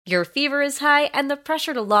Your fever is high and the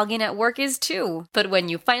pressure to log in at work is too. But when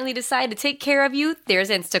you finally decide to take care of you, there's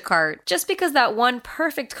Instacart. Just because that one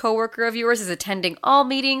perfect coworker of yours is attending all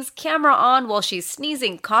meetings, camera on while she's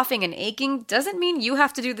sneezing, coughing, and aching, doesn't mean you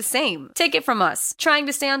have to do the same. Take it from us. Trying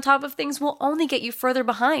to stay on top of things will only get you further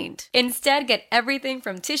behind. Instead, get everything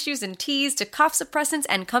from tissues and teas to cough suppressants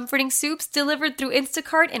and comforting soups delivered through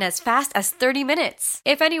Instacart in as fast as 30 minutes.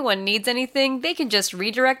 If anyone needs anything, they can just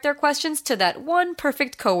redirect their questions to that one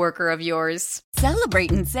perfect coworker of yours.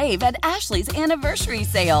 Celebrate and save at Ashley's Anniversary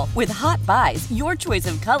Sale. With Hot Buys, your choice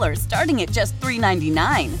of colors starting at just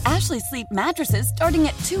 $3.99. Ashley Sleep mattresses starting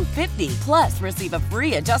at $2.50. Plus, receive a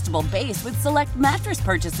free adjustable base with select mattress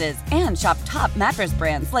purchases. And shop top mattress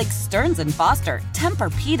brands like Stearns & Foster,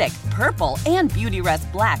 Tempur-Pedic, Purple, and Beautyrest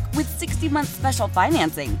Black with 60-month special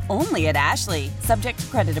financing. Only at Ashley. Subject to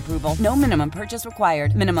credit approval. No minimum purchase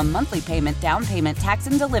required. Minimum monthly payment, down payment, tax,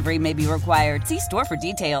 and delivery may be required. See store for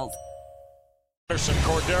details.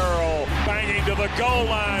 Cordero banging to the goal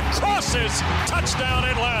line, crosses, touchdown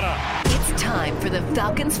Atlanta. It's time for the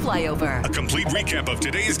Falcons Flyover. A complete recap of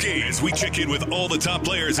today's game as we check in with all the top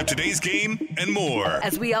players of today's game and more.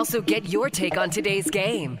 As we also get your take on today's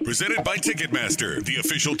game. Presented by Ticketmaster, the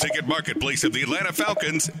official ticket marketplace of the Atlanta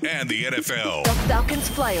Falcons and the NFL. The Falcons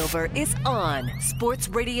Flyover is on Sports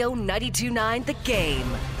Radio 92.9 The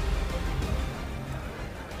Game.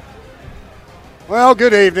 Well,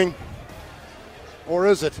 good evening. Or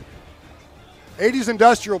is it? 80s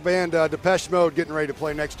industrial band Depeche Mode getting ready to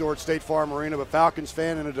play next door at State Farm Arena, but Falcons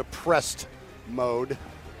fan in a depressed mode.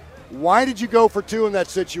 Why did you go for two in that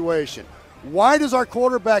situation? Why does our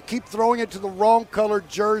quarterback keep throwing it to the wrong colored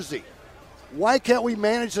jersey? Why can't we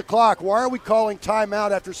manage the clock? Why are we calling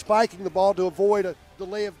timeout after spiking the ball to avoid a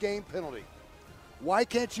delay of game penalty? Why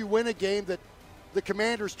can't you win a game that the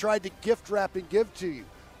Commanders tried to gift wrap and give to you?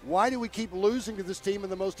 Why do we keep losing to this team in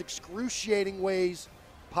the most excruciating ways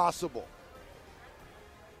possible?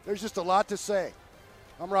 There's just a lot to say.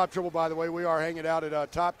 I'm Rob Tribble, by the way. We are hanging out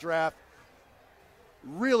at Top Draft.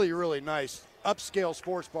 Really, really nice upscale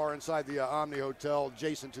sports bar inside the Omni Hotel,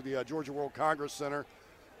 adjacent to the Georgia World Congress Center.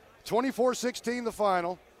 24-16 the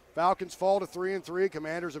final. Falcons fall to 3-3.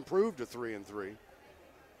 Commanders improve to 3-3.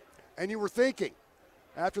 And you were thinking,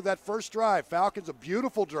 after that first drive, Falcons a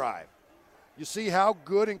beautiful drive. You see how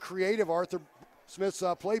good and creative Arthur Smith's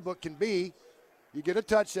playbook can be. You get a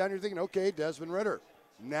touchdown, you're thinking, okay, Desmond Ridder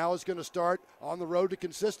now is going to start on the road to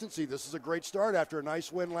consistency. This is a great start after a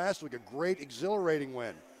nice win last week, a great, exhilarating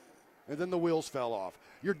win. And then the wheels fell off.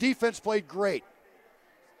 Your defense played great.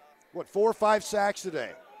 4 or 5 sacks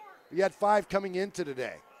today? You had 5 coming into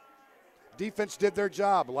today. Defense did their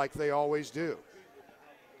job like they always do.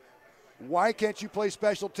 Why can't you play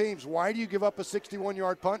special teams? Why do you give up a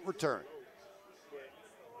 61-yard punt return?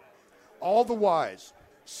 All the whys.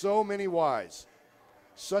 So many whys.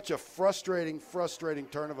 Such a frustrating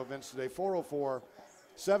turn of events today.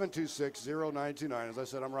 404-726-0929. As I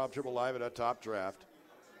said, I'm Rob Tribble live at Top Draft.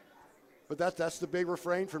 But that's the big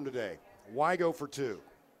refrain from today. Why go for two?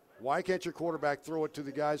 Why can't your quarterback throw it to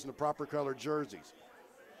the guys in the proper colored jerseys?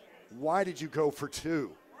 Why did you go for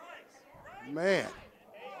two? Man.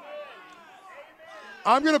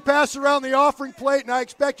 I'm going to pass around the offering plate, and I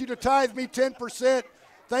expect you to tithe me 10%.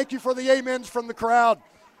 Thank you for the amens from the crowd,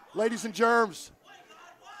 ladies and germs.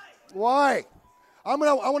 Why? I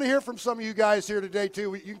want to hear from some of you guys here today,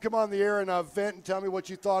 too. You can come on the air and vent and tell me what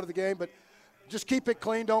you thought of the game, but just keep it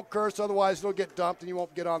clean. Don't curse. Otherwise, it'll get dumped, and you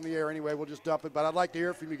won't get on the air anyway. We'll just dump it. But I'd like to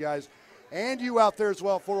hear from you guys and you out there as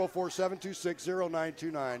well,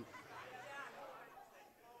 404-726-0929.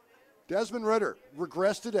 Desmond Ridder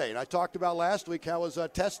regressed today, and I talked about last week how his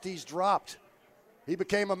testes dropped. He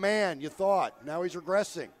became a man, you thought. Now he's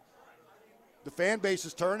regressing. The fan base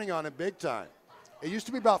is turning on him big time. It used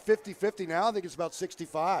to be about 50-50. Now I think it's about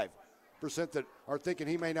 65% that are thinking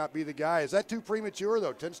he may not be the guy. Is that too premature,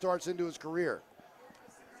 though? 10 starts into his career.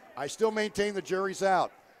 I still maintain the jury's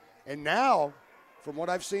out. And now, from what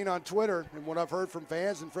I've seen on Twitter and what I've heard from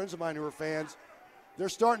fans and friends of mine who are fans, they're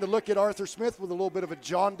starting to look at Arthur Smith with a little bit of a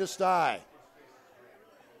jaundiced eye.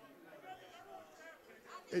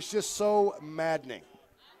 It's just so maddening.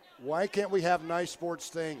 Why can't we have nice sports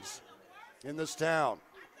things in this town?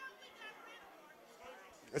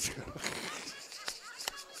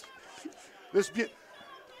 This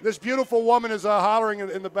beautiful woman is hollering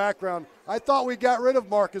in the background. I thought we got rid of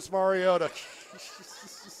Marcus Mariota.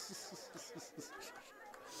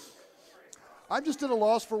 I'm just at a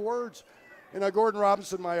loss for words. And Gordon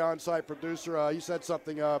Robinson, my on-site producer, he said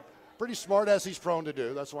something pretty smart, as he's prone to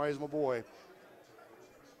do. That's why he's my boy.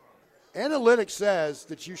 Analytics says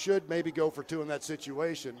that you should maybe go for two in that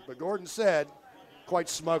situation. But Gordon said, quite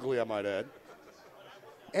smugly, I might add.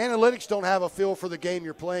 Analytics don't have a feel for the game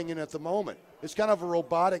you're playing in at the moment. It's kind of a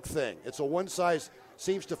robotic thing. It's a one size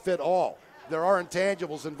seems to fit all. There are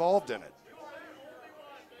intangibles involved in it.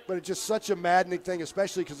 But it's just such a maddening thing,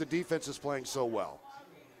 especially because the defense is playing so well.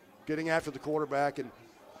 Getting after the quarterback. And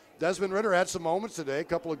Desmond Ridder had some moments today, a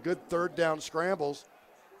couple of good third down scrambles.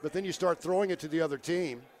 But then you start throwing it to the other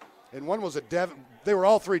team. And one was they were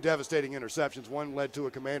all three devastating interceptions. One led to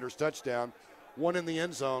a Commander's touchdown, one in the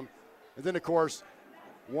end zone. And then, of course,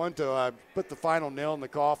 one to put the final nail in the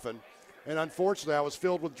coffin. And unfortunately, I was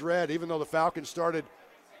filled with dread. Even though the Falcons started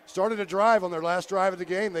a drive on their last drive of the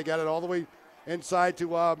game, they got it all the way inside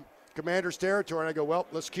to Commander's territory. And I go, well,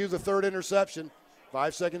 let's cue the third interception.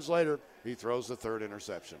 5 seconds later, he throws the third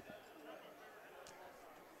interception.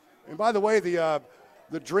 And by the way, the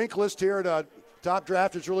drink list here at Top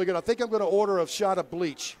Draft is really good. I think I'm going to order a shot of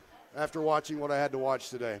bleach after watching what I had to watch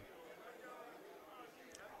today.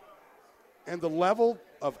 And the level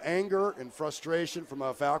of anger and frustration from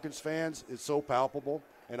Falcons fans is so palpable,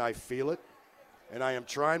 and I feel it. And I am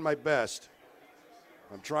trying my best.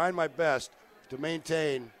 To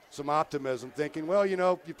maintain some optimism, thinking, well,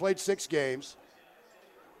 you played 6 games.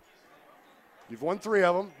 You've won 3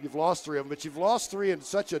 of them. You've lost 3 of them. But you've lost 3 in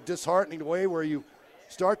such a disheartening way where you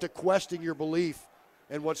start to question your belief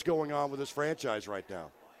in what's going on with this franchise right now.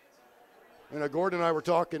 And Gordon and I were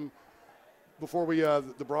talking before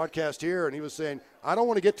the broadcast here, and he was saying, I don't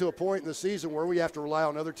want to get to a point in the season where we have to rely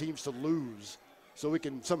on other teams to lose so we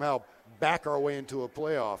can somehow back our way into a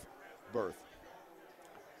playoff berth.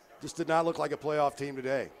 Just did not look like a playoff team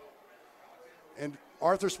today. And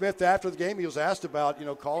Arthur Smith, after the game, he was asked about,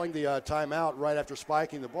 calling the timeout right after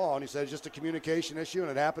spiking the ball, and he said it's just a communication issue,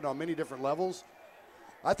 and it happened on many different levels.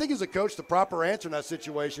 I think as a coach, the proper answer in that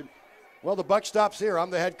situation, well, the buck stops here.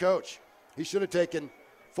 I'm the head coach. He should have taken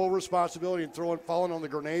full responsibility and fallen on the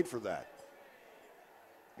grenade for that.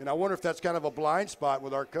 And I wonder if that's kind of a blind spot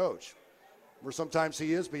with our coach, where sometimes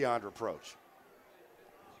he is beyond reproach.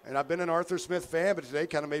 And I've been an Arthur Smith fan, but today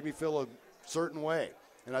kind of made me feel a certain way.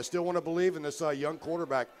 And I still want to believe in this young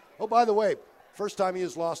quarterback. Oh, by the way, first time he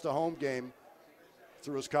has lost a home game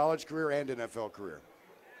through his college career and NFL career.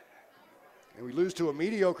 And we lose to a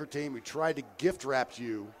mediocre team who tried to gift wrap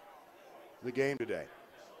you the game today.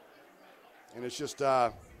 And it's just,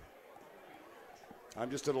 I'm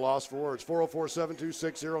just at a loss for words.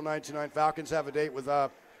 404-726-0929. Falcons have a date with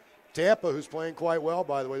Tampa, who's playing quite well,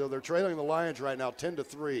 by the way, though they're trailing the Lions right now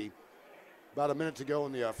 10-3. About a minute to go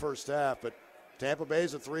in the first half, but Tampa Bay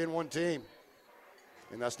is a 3-1 team,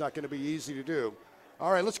 and that's not going to be easy to do.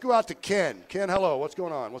 All right, let's go out to Ken. Ken, hello. What's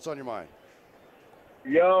going on? What's on your mind?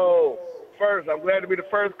 Yo, first, I'm glad to be the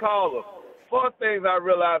first caller. 4 things I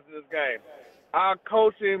realized in this game. Our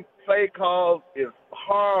coaching play calls is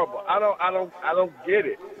horrible. I don't get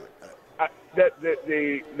it.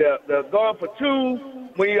 The going for 2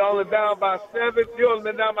 when you're only down by 7, you're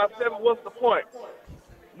only down by 7. What's the point?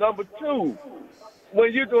 Number 2,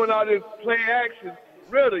 when you're doing all this play action,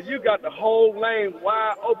 really, you got the whole lane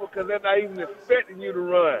wide open because they're not even expecting you to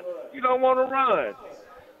run. You don't want to run.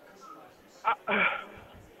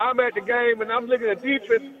 I'm at the game, and I'm looking at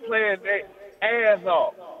defense playing their ass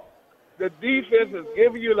off. The defense is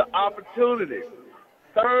giving you the opportunity.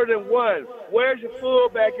 3rd and 1. Where's your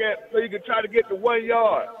fullback at so you can try to get the 1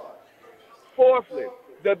 yard? Fourthly,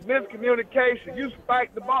 the miscommunication. You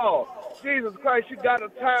spiked the ball. Jesus Christ, you got a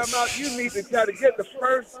timeout. You need to try to get the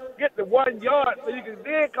 1 yard so you can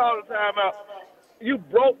then call the timeout. You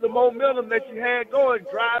broke the momentum that you had going,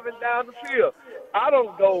 driving down the field. I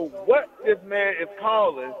don't know what this man is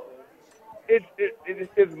calling.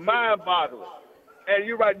 It's mind-boggling. And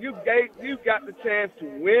you're right. You got the chance to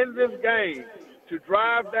win this game, to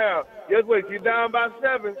drive down. Guess what? If you're down by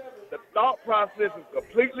 7, the thought process is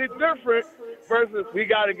completely different versus we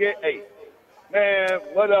got to get 8. Man,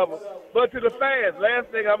 whatever. But to the fans, last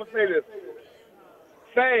thing I'm going to say this.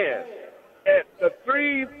 Fans, at the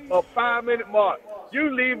 3 or 5 minute mark, you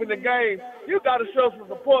leaving the game, you got to show some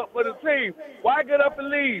support for the team. Why get up and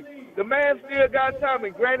leave? The man still got time,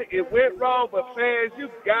 and granted, it went wrong, but fans, you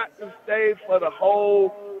got to stay for the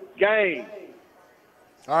whole game.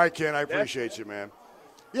 All right, Ken, I appreciate you, man.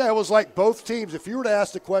 Yeah, it was like both teams. If you were to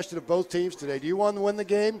ask the question of both teams today, do you want to win the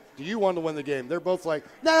game? Do you want to win the game? They're both like,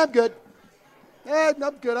 nah, I'm good.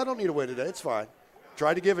 I'm good. I don't need to win today. It's fine.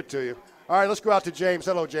 Try to give it to you. All right, let's go out to James.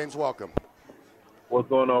 Hello, James. Welcome. What's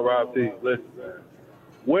going on, Rob T? Listen, man.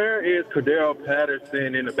 Where is Cordell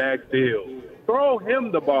Patterson in the backfield? Throw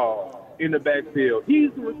him the ball in the backfield.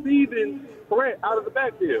 He's the receiving threat out of the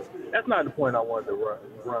backfield. That's not the point I wanted to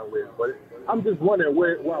run with, but I'm just wondering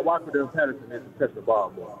why Cordell Patterson isn't touching the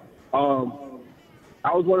ball more.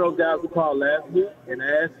 I was one of those guys who called last week and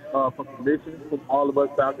asked for permission from all of us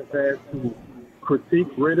Falcons fans to critique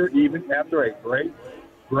Ridder even after a great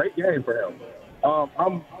game for him.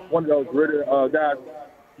 I'm one of those Ridder guys.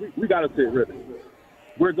 We got to sit Ridder.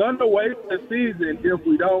 We're going to waste the season if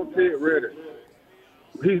we don't sit Ridder.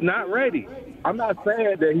 He's not ready. I'm not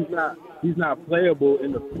saying that he's not playable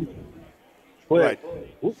in the future. But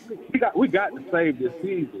we got to save this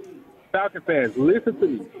season. Falcon fans, listen to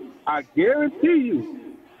me. I guarantee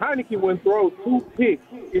you, Heineke would throw 2 picks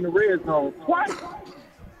in the red zone twice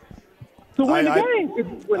to win the game if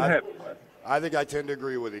it wouldn't happen. I think I tend to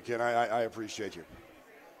agree with you, Ken. I appreciate you.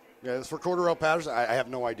 Yeah, as for Cordarrelle Patterson, I have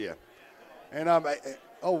no idea. And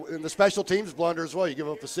and the special teams blunder as well. You give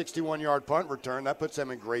up a 61-yard punt return. That puts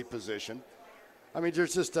them in great position. I mean,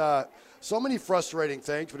 there's just so many frustrating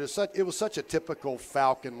things, but it was such a typical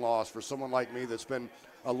Falcon loss for someone like me that's been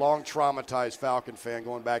a long traumatized Falcon fan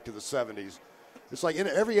going back to the 70s. It's like in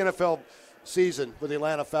every NFL season with the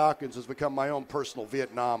Atlanta Falcons has become my own personal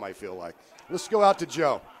Vietnam, I feel like. Let's go out to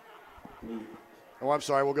Joe. Oh, I'm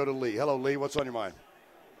sorry. We'll go to Lee. Hello, Lee. What's on your mind?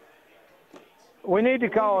 We need to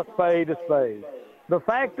call a spade a spade. The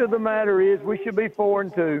fact of the matter is we should be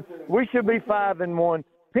 4-2. We should be 5-1.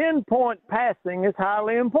 Pinpoint passing is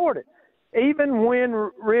highly important. Even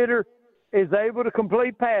when Ridder is able to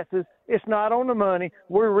complete passes, it's not on the money.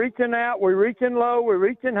 We're reaching out, we're reaching low, we're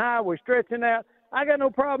reaching high, we're stretching out. I got no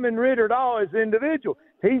problem in Ridder at all as an individual.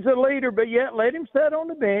 He's a leader, but yet let him sit on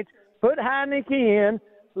the bench, put Heineke in,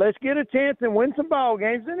 let's get a chance and win some ball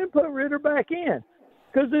games, and then put Ridder back in.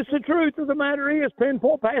 Because it's the truth of the matter is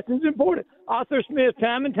pinpoint passing is important. Arthur Smith,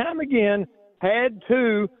 time and time again, had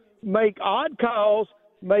to make odd calls,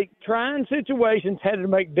 make trying situations, had to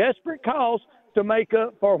make desperate calls to make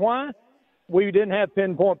up for why we didn't have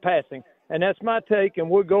pinpoint passing. And that's my take, and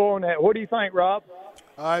we'll go on that. What do you think, Rob?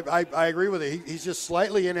 I agree with it. He's just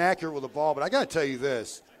slightly inaccurate with the ball, but I got to tell you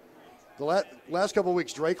this. The last couple of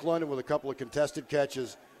weeks, Drake London with a couple of contested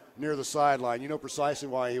catches near the sideline. You know precisely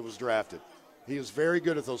why he was drafted. He is very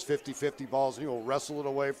good at those 50-50 balls, and he will wrestle it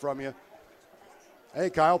away from you.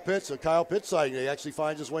 Hey, Kyle Pitts sighting. He actually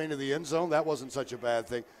finds his way into the end zone. That wasn't such a bad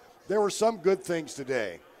thing. There were some good things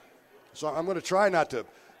today. So I'm going to try not to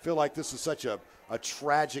feel like this is such a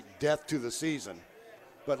tragic death to the season.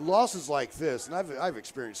 But losses like this, and I've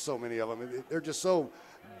experienced so many of them, they're just so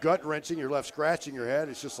gut-wrenching. You're left scratching your head.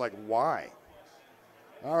 It's just like, why?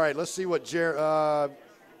 All right, let's see what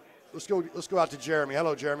let's go out to Jeremy.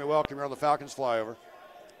 Hello, Jeremy. Welcome. You're on the Falcons Flyover.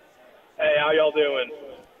 Hey, how y'all doing?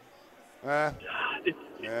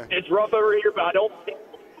 It's rough over here, but I don't think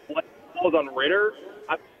it falls on Ridder.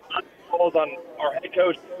 I think it falls on our head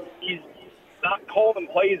coach. He's not calling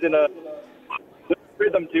plays in a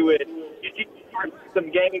rhythm to it. He starts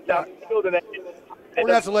some games out in the field, and we're going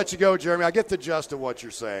to have to let you go, Jeremy. I get the gist of what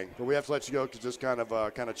you're saying, but we have to let you go because it's kind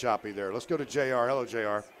of choppy there. Let's go to JR. Hello,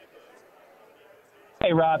 JR.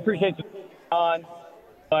 Hey, Rob, appreciate you on,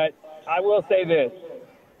 but I will say this.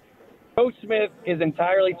 Coach Smith is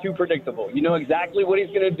entirely too predictable. You know exactly what he's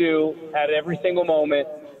going to do at every single moment,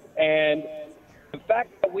 and the fact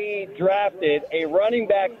that we drafted a running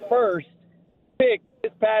back first pick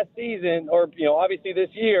this past season, or, obviously this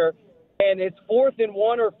year, and it's 4th and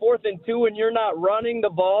 1 or 4th and 2 and you're not running the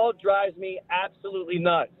ball drives me absolutely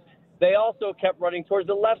nuts. They also kept running towards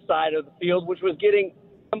the left side of the field, which was getting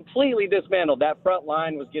completely dismantled. That front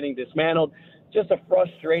line was getting dismantled. Just a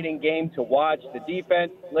frustrating game to watch. The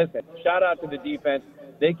defense, listen, shout out to the defense.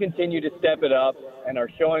 They continue to step it up and are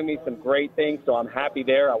showing me some great things, so I'm happy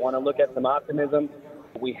there. I want to look at some optimism.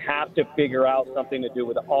 We have to figure out something to do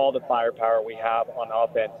with all the firepower we have on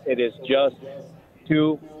offense. It is just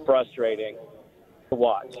too frustrating to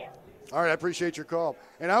watch. All right, I appreciate your call.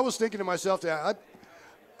 And I was thinking to myself,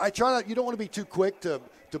 I try not. You don't want to be too quick to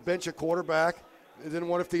bench a quarterback. And then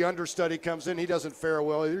what if the understudy comes in? He doesn't fare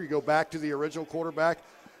well either. You go back to the original quarterback.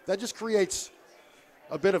 That just creates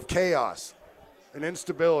a bit of chaos and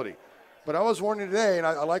instability. But I was warning today, and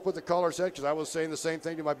I like what the caller said because I was saying the same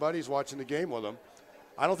thing to my buddies watching the game with him.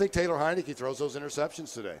 I don't think Taylor Heineke throws those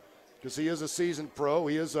interceptions today because he is a seasoned pro.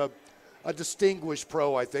 He is a distinguished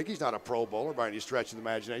pro, I think. He's not a Pro Bowler by any stretch of the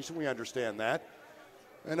imagination. We understand that.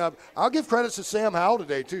 And I'll give credit to Sam Howell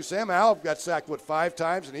today, too. Sam Howell got sacked, 5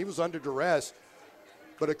 times, and he was under duress.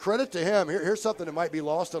 But a credit to him, here's something that might be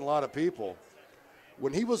lost on a lot of people.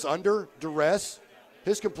 When he was under duress,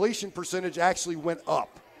 his completion percentage actually went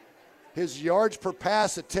up. His yards per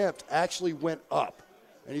pass attempt actually went up.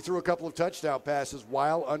 And he threw a couple of touchdown passes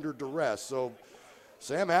while under duress. So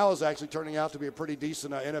Sam Howell is actually turning out to be a pretty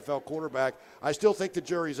decent NFL quarterback. I still think the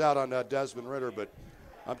jury's out on Desmond Ridder, but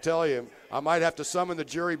I'm telling you, I might have to summon the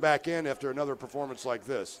jury back in after another performance like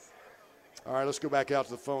this. All right, let's go back out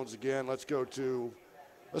to the phones again. Let's go to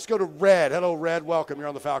Red. Hello, Red. Welcome. You're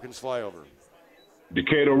on the Falcons Flyover.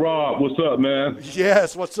 Decatur Rob, what's up, man?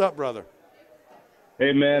 Yes, what's up, brother?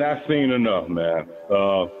 Hey, man, I've seen enough, man.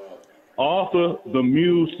 Arthur the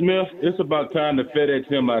Mule Smith, it's about time to FedEx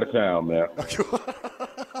him out of town, man. Check this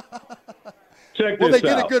out. Well, they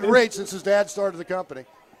get a good rate since his dad started the company.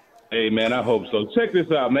 Hey, man, I hope so. Check this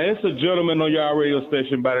out, man. It's a gentleman on your radio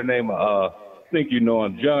station by the name of, I think you know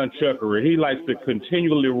him, John Chuckery. He likes to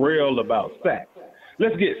continually rail about sacks.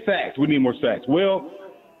 Let's get sacks. We need more sacks. Well,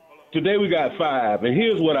 today we got 5, and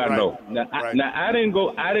here's what I know. Now, I didn't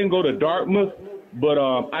go to Dartmouth, but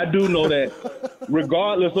I do know that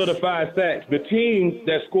regardless of the 5 sacks, the team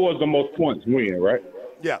that scores the most points win, right?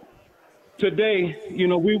 Yeah. Today,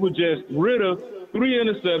 we were just Ridder, 3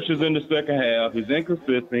 interceptions in the second half. He's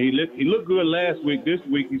inconsistent. He looked good last week. This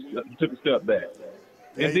week he took a step back.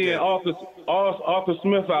 Yeah, and then Arthur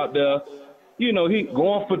Smith out there, he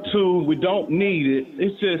going for 2. We don't need it.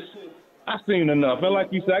 It's just, I've seen enough. And like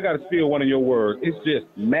you said, I got to steal one of your words. It's just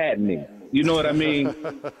maddening. You know what I mean?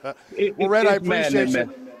 Well, Red, I appreciate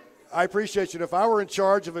you. I appreciate you. If I were in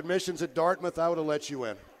charge of admissions at Dartmouth, I would have let you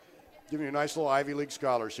in. Give me a nice little Ivy League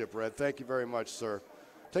scholarship, Red. Thank you very much, sir.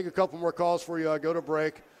 Take a couple more calls for you. Go to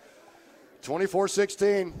break.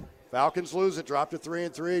 24-16. Falcons lose it. Dropped to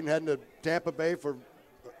 3-3 and heading to Tampa Bay for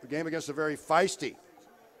a game against a very feisty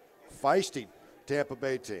Tampa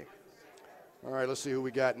Bay team. All right, let's see who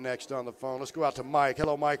we got next on the phone. Let's go out to Mike.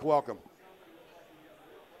 Hello, Mike. Welcome.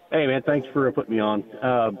 Hey, man. Thanks for putting me on.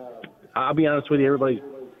 I'll be honest with you. Everybody's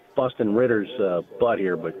busting Ritter's butt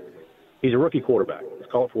here, but he's a rookie quarterback.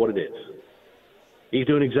 Let's call it for what it is. He's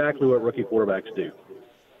doing exactly what rookie quarterbacks do.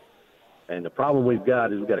 And the problem we've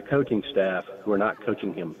got is we've got a coaching staff who are not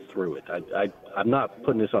coaching him through it. I'm not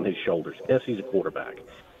putting this on his shoulders. Yes, he's a quarterback.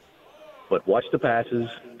 But watch the passes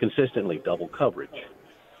consistently, double coverage.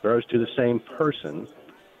 Throws to the same person,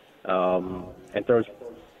 and throws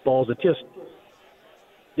balls that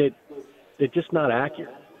they're just not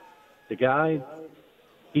accurate. The guy,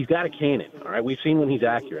 he's got a cannon, all right? We've seen when he's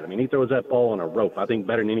accurate. I mean, he throws that ball on a rope, I think,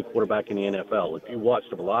 better than any quarterback in the NFL. If you watch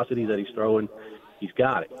the velocities that he's throwing, he's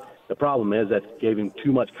got it. The problem is that gave him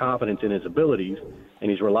too much confidence in his abilities, and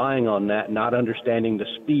he's relying on that, not understanding the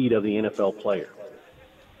speed of the NFL player.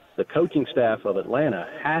 The coaching staff of Atlanta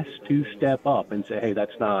has to step up and say, hey,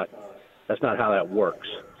 that's not how that works.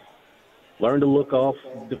 Learn to look off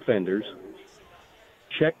defenders,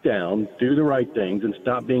 check down, do the right things, and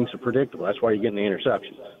stop being so predictable. That's why you're getting the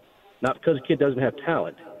interceptions. Not because the kid doesn't have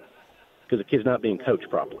talent, because the kid's not being coached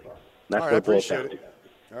properly. And that's what it boils down to.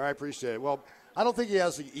 All right, appreciate it. Well, I don't think he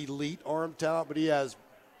has the elite arm talent, but he has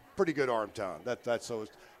pretty good arm talent.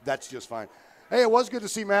 That's just fine. Hey, it was good to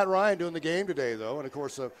see Matt Ryan doing the game today, though. And, of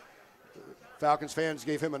course, Falcons fans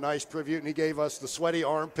gave him a nice tribute, and he gave us the sweaty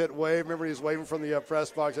armpit wave. Remember, he was waving from the press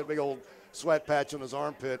box, that big old sweat patch on his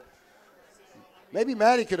armpit. Maybe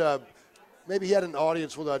Matty could maybe he had an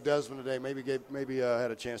audience with Desmond today. Maybe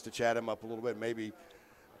had a chance to chat him up a little bit. Maybe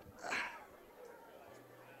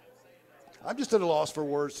I'm just at a loss for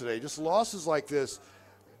words today. Just losses like this.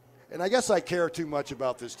 And I guess I care too much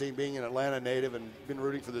about this team, being an Atlanta native and been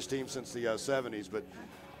rooting for this team since the 70s. But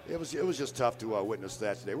it was just tough to witness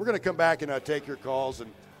that today. We're going to come back and take your calls, and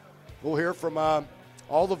we'll hear from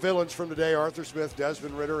all the villains from today, Arthur Smith,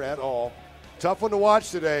 Desmond Ridder, et al. Tough one to watch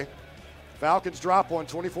today. Falcons drop one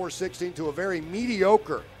 24-16 to a very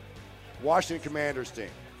mediocre Washington Commanders team.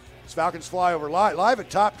 It's Falcons Flyover live at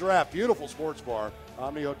Top Draft, beautiful sports bar,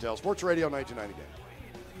 Omni Hotel, Sports Radio 1990 game.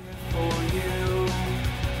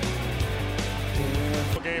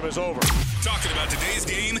 The game is over. Talking about today's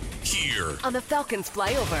game here On the Falcons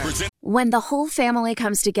Flyover. When the whole family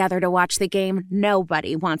comes together to watch the game,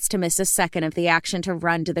 nobody wants to miss a second of the action to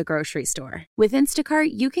run to the grocery store. With Instacart,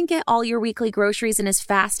 you can get all your weekly groceries in as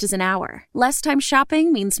fast as an hour. Less time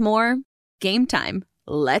shopping means more game time.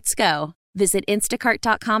 Let's go. Visit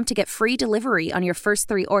instacart.com to get free delivery on your first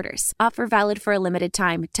 3 orders. Offer valid for a limited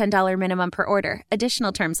time. $10 minimum per order.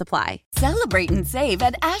 Additional terms apply. Celebrate and save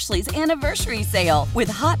at Ashley's Anniversary Sale. With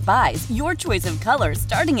Hot Buys, your choice of colors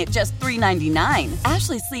starting at just $3.99.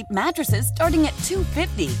 Ashley Sleep mattresses starting at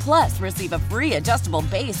 $2.50. Plus, receive a free adjustable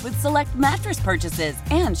base with select mattress purchases.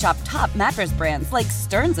 And shop top mattress brands like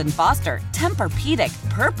Stearns & Foster, Tempur-Pedic,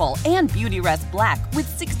 Purple, and Beautyrest Black with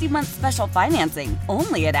 60-month special financing.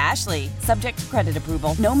 Only at Ashley. Subject to credit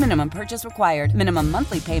approval. No minimum purchase required. Minimum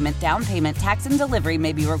monthly payment, down payment, tax, and delivery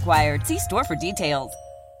may be required. See store for details.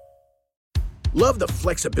 Love the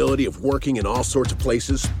flexibility of working in all sorts of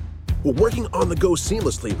places? Well, working on the go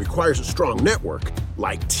seamlessly requires a strong network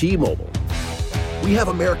like T-Mobile. We have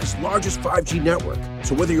America's largest 5G network,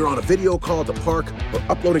 so whether you're on a video call at the park or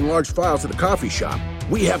uploading large files at the coffee shop,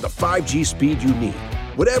 we have the 5G speed you need.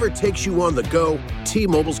 Whatever takes you on the go,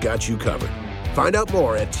 T-Mobile's got you covered. Find out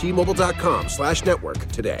more at T-Mobile.com/network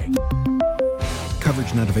today.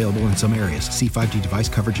 Coverage not available in some areas. See 5G device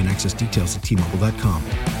coverage and access details at T-Mobile.com.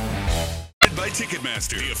 By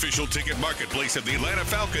Ticketmaster, the official ticket marketplace of the Atlanta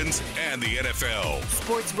Falcons and the NFL.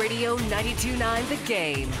 Sports Radio 92.9 The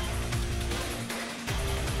Game.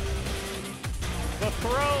 The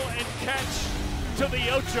throw and catch to the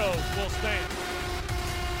Ocho will stand.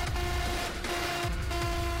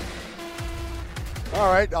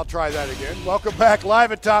 All right, I'll try that again. Welcome back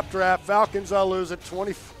live at Top Draft. Falcons lose at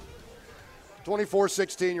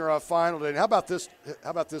 24-16. You're off final day. And how about this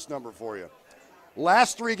number for you?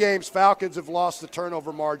 Last 3 games, Falcons have lost the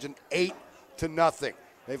turnover margin 8-0.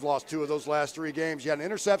 They've lost 2 of those last 3 games. You had an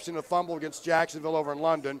interception and a fumble against Jacksonville over in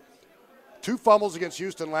London. 2 fumbles against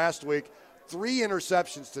Houston last week. 3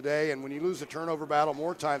 interceptions today. And when you lose a turnover battle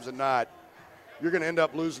more times than not, you're going to end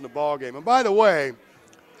up losing the ball game. And by the way,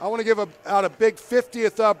 I want to give out a big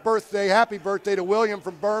 50th birthday, happy birthday to William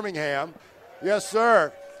from Birmingham. Yes,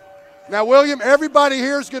 sir. Now, William, everybody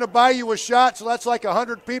here is going to buy you a shot, so that's like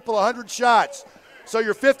 100 people, 100 shots. So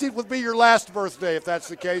your 50th would be your last birthday if that's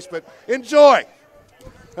the case, but enjoy.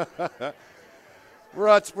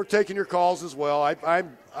 We're taking your calls as well.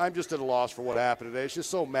 I'm just at a loss for what happened today. It's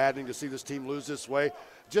just so maddening to see this team lose this way.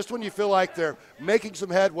 Just when you feel like they're making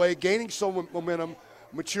some headway, gaining some momentum,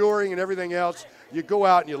 maturing and everything else, you go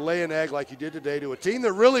out and you lay an egg like you did today to a team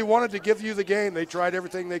that really wanted to give you the game. They tried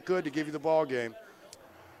everything they could to give you the ball game.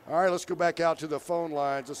 All right, let's go back out to the phone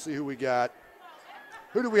lines. Let's see who we got.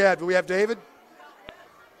 Who do we have? Do we have David?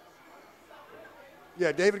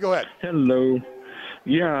 Yeah, David, go ahead. Hello.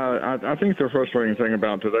 Yeah, I think the frustrating thing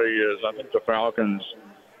about today is I think the Falcons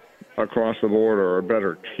across the board are a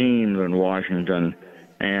better team than Washington.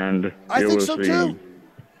 And I think so too.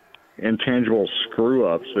 Intangible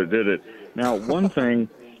screw-ups that did it. Now, one thing,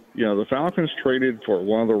 the Falcons traded for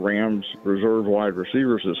one of the Rams' reserve wide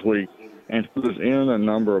receivers this week, and he was in a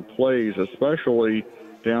number of plays, especially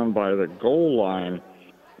down by the goal line,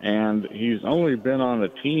 and he's only been on the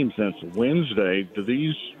team since Wednesday. Do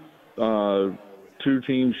these 2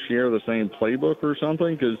 teams share the same playbook or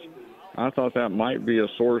something? Because I thought that might be a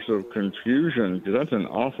source of confusion, because that's an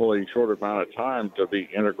awfully short amount of time to be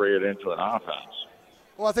integrated into an offense.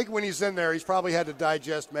 Well, I think when he's in there, he's probably had to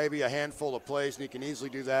digest maybe a handful of plays, and he can easily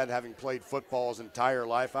do that having played football his entire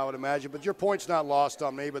life, I would imagine. But your point's not lost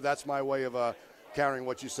on me, but that's my way of countering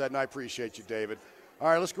what you said, and I appreciate you, David. All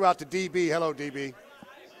right, let's go out to DB. Hello, DB.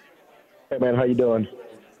 Hey, man, how you doing?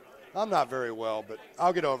 I'm not very well, but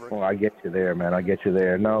I'll get over it. Well, I get you there, man. I get you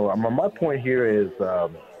there. No, my point here is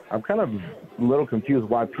I'm kind of a little confused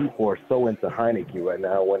why people are so into Heineke right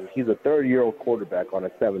now when he's a 30-year-old quarterback on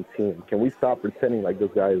a 17. Can we stop pretending like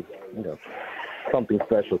this guy is, something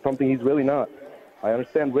special, something he's really not? I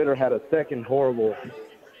understand Ridder had a second horrible,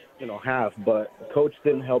 half, but the coach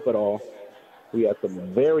didn't help at all. We had some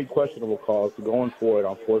very questionable calls going for it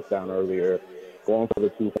on 4th down earlier, going for the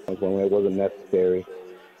 2 points when it wasn't necessary.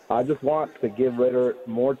 I just want to give Ridder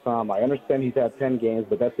more time. I understand he's had 10 games,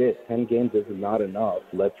 but that's it. 10 games is not enough.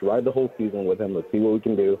 Let's ride the whole season with him. Let's see what we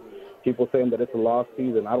can do. People saying that it's a lost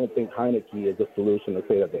season. I don't think Heineke is a solution to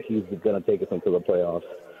say that he's going to take us into the playoffs.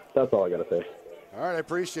 That's all I got to say. All right, I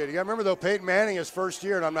appreciate it. You got to remember, though, Peyton Manning, his first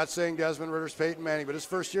year, and I'm not saying Desmond Ridder's Peyton Manning, but his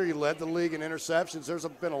first year he led the league in interceptions. There's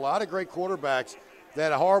been a lot of great quarterbacks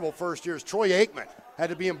that had horrible first years. Troy Aikman had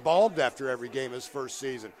to be embalmed after every game his first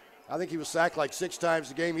season. I think he was sacked like 6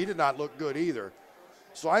 times a game. He did not look good either.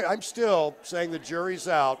 So I'm still saying the jury's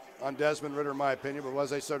out on Desmond Ridder, in my opinion. But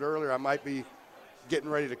as I said earlier, I might be getting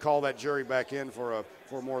ready to call that jury back in for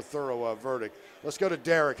a more thorough verdict. Let's go to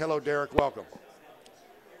Derek. Hello, Derek. Welcome.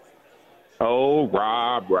 Oh,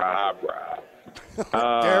 Rob.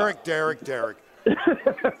 Derek.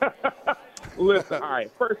 Listen, all right,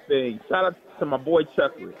 first thing, shout out to my boy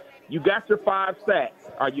Chuckery. You got your 5 sacks.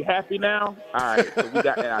 Are you happy now? All right, so we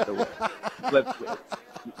got that out of the way.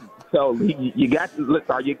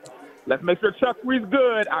 Let's make sure Chuckery's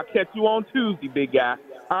good. I'll catch you on Tuesday, big guy.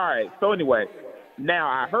 All right, so anyway, now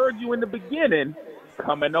I heard you in the beginning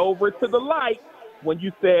coming over to the light when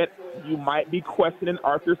you said you might be questioning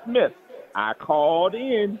Arthur Smith. I called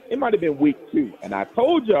in. It might have been week 2, and I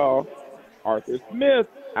told y'all Arthur Smith,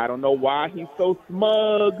 I don't know why he's so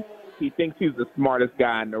smug. He thinks he's the smartest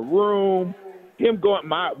guy in the room. Him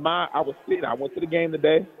going, I went to the game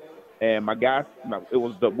today, and my guy, it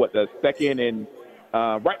was the second and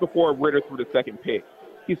right before Ridder threw the second pick.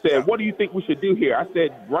 He said, what do you think we should do here? I said,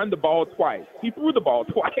 run the ball twice. He threw the ball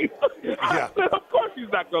twice. I said, of course he's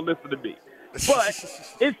not going to listen to me.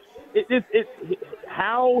 But it's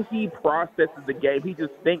how he processes the game. He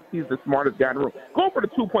just thinks he's the smartest guy in the room. Going for the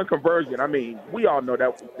 2-point conversion, I mean, we all know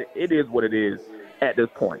that it is what it is at this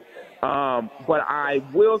point. But I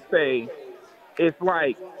will say it's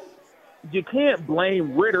like you can't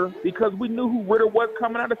blame Ridder because we knew who Ridder was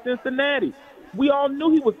coming out of Cincinnati. We all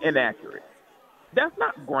knew he was inaccurate. That's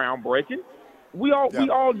not groundbreaking. We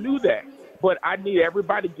all knew that. But I need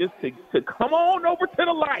everybody just to come on over to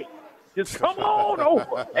the light. Just come on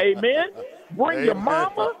over. Amen. Bring your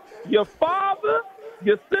mama, your father,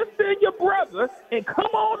 your sister, and your brother, and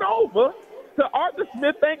come on over to Arthur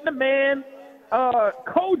Smith Ain't the Man,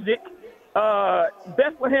 Kojic,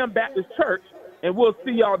 Bethlehem Baptist Church, and we'll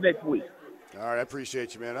see y'all next week. All right, I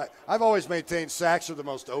appreciate you, man. I've always maintained sacks are the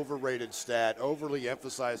most overrated stat, overly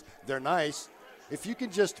emphasized. They're nice. If you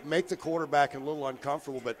can just make the quarterback a little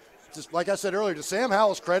uncomfortable, but just like I said earlier, to Sam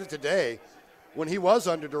Howell's credit today, when he was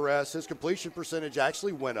under duress, his completion percentage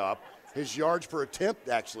actually went up. His yards per attempt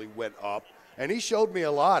actually went up, and he showed me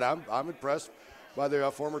a lot. I'm impressed by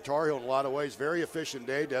the former Tar Heel in a lot of ways. Very efficient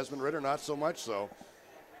day. Desmond Ridder, not so much so.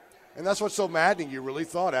 And that's what's so maddening, you really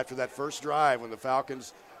thought, after that first drive when the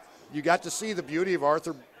Falcons, you got to see the beauty of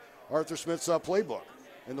Arthur Smith's playbook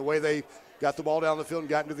and the way they got the ball down the field and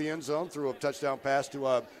got into the end zone, threw a touchdown pass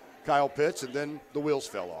to Kyle Pitts, and then the wheels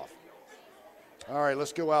fell off. All right,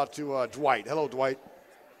 let's go out to Dwight. Hello, Dwight.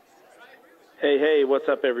 Hey, what's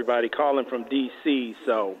up, everybody? Calling from D.C.,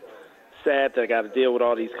 so sad that I got to deal with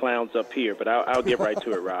all these clowns up here, but I'll get right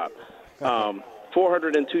to it, Rob.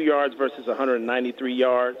 402 yards versus 193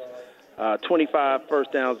 yards, 25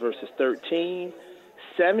 first downs versus 13,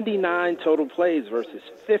 79 total plays versus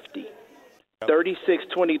 50,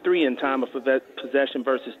 36-23 in time of possession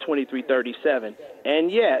versus 23-37,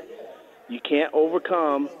 and yet you can't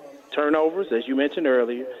overcome turnovers, as you mentioned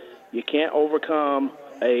earlier. You can't overcome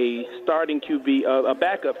a starting QB, a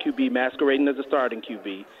backup QB masquerading as a starting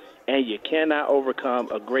QB, and you cannot overcome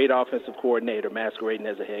a great offensive coordinator masquerading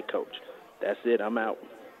as a head coach. That's it. I'm out.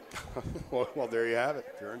 Well, there you have it.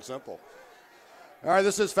 Pure and simple. All right,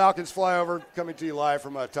 this is Falcons Flyover coming to you live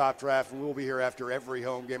from Top Draft, and we'll be here after every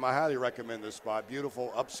home game. I highly recommend this spot.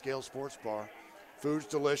 Beautiful, upscale sports bar. Food's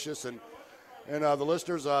delicious, and the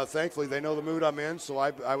listeners, thankfully, they know the mood I'm in, so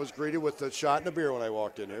I was greeted with a shot and a beer when I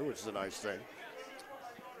walked in here, which is a nice thing.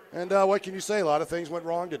 And what can you say? A lot of things went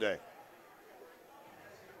wrong today.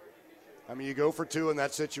 I mean, you go for two in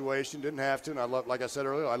that situation, didn't have to, and I love, like I said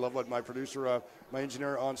earlier, I love what my producer, my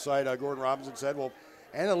engineer on site, Gordon Robinson, said. Well,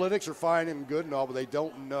 analytics are fine and good and all, but they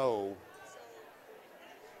don't know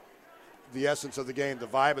the essence of the game, the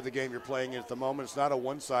vibe of the game you're playing in at the moment. It's not a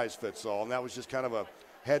one-size-fits-all, and that was just kind of a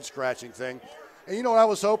head-scratching thing. And you know what I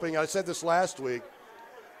was hoping? I said this last week.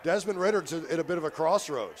 Desmond Ridder's at a bit of a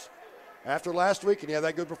crossroads. After last week, and he had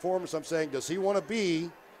that good performance, I'm saying, does he want to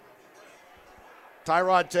be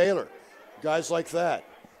Tyrod Taylor, guys like that?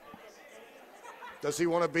 Does he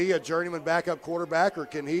want to be a journeyman backup quarterback, or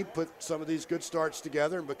can he put some of these good starts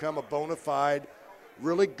together and become a bona fide,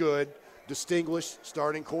 really good, distinguished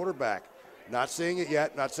starting quarterback? Not seeing it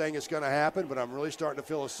yet, not saying it's going to happen, but I'm really starting to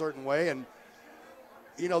feel a certain way. And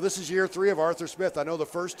you know, this is year 3 of Arthur Smith. I know the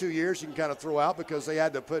first 2 years you can kind of throw out because they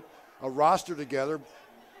had to put a roster together,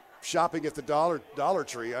 shopping at the Dollar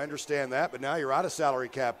Tree. I understand that, but now you're out of salary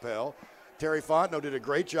cap hell. Terry Fontenot did a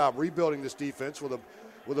great job rebuilding this defense with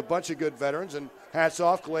a bunch of good veterans, and hats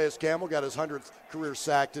off, Calais Campbell got his 100th career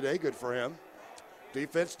sack today. Good for him.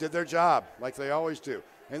 Defense did their job like they always do.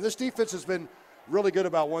 And this defense has been really good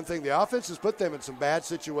about one thing. The offense has put them in some bad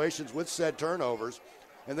situations with said turnovers,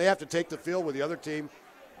 and they have to take the field with the other team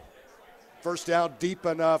first down deep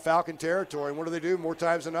in Falcon territory. And what do? More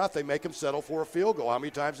times than not, they make them settle for a field goal. How many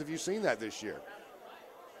times have you seen that this year?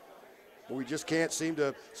 Well, we just can't seem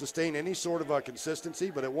to sustain any sort of consistency.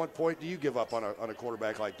 But at what point do you give up on a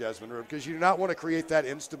quarterback like Desmond Ridder? Because you do not want to create that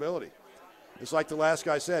instability. It's like the last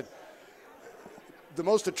guy said, the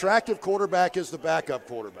most attractive quarterback is the backup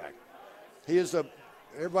quarterback. He is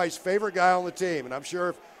everybody's favorite guy on the team. And I'm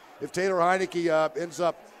sure if Taylor Heineke ends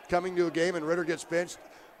up coming to a game and Ridder gets benched,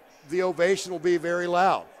 the ovation will be very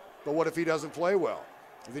loud. But what if he doesn't play well?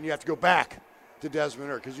 And then you have to go back to Desmond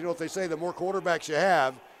Ridder. Because you know what they say, the more quarterbacks you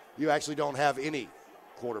have, you actually don't have any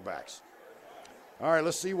quarterbacks. All right,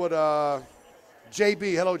 let's see what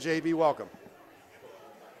JB. Hello, JB. Welcome.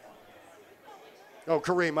 Oh,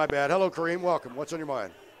 Kareem, my bad. Hello, Kareem. Welcome. What's on your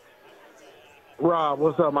mind? Rob,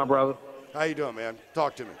 what's up, my brother? How you doing, man?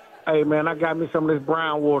 Talk to me. Hey, man, I got me some of this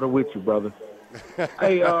brown water with you, brother.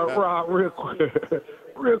 Hey, Rob, real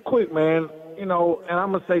quick, man. and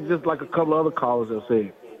I'm going to say just like a couple other callers have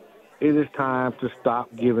said, it is time to stop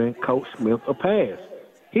giving Coach Smith a pass.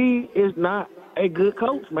 He is not a good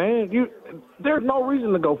coach, man. There's no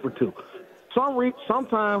reason to go for two.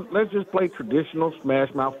 Sometimes let's just play traditional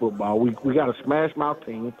smash mouth football. We got a smash mouth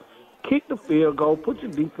team. Kick the field goal, put your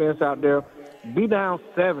defense out there, be down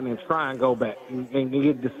 7 and try and go back and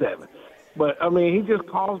get to 7. But, I mean, he just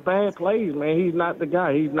calls bad plays, man. He's not the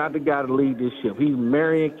guy. He's not the guy to lead this ship. He's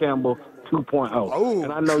Marion Campbell 2.0. Oh,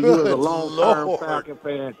 and I know you as a long-term Falcon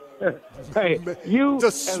fan. Hey, you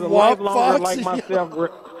as a lifelonger like myself,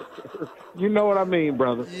 you know what I mean,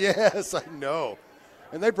 brother. Yes, I know.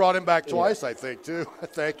 And they brought him back twice, I think, too.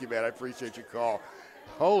 Thank you, man. I appreciate your call.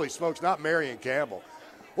 Holy smokes, not Marion Campbell.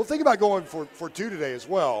 Well, think about going for two today as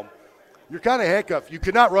well. You're kind of handcuffed. You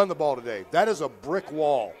could not run the ball today. That is a brick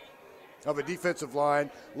wall of a defensive line.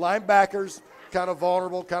 Linebackers, kind of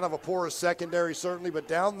vulnerable, kind of a porous secondary, certainly. But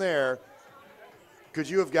down there, could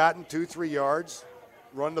you have gotten 2-3 yards,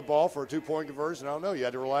 run the ball for a 2-point conversion? I don't know. You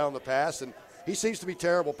had to rely on the pass. And he seems to be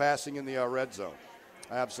terrible passing in the red zone.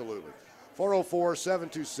 Absolutely.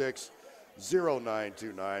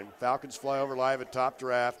 404-726-0929. Falcons Flyover live at Top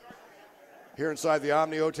Draft here inside the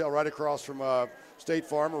Omni Hotel right across from State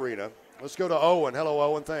Farm Arena. Let's go to Owen. Hello,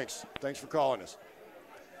 Owen. Thanks for calling us.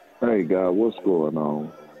 Hey, guys, what's going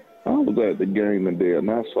on? I was at the game today,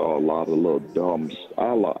 and I saw a lot of little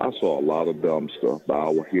I saw a lot of dumb stuff by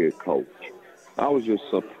our head coach. I was just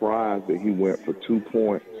surprised that he went for 2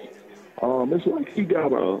 points. It's like he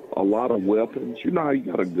got a lot of weapons. You know how you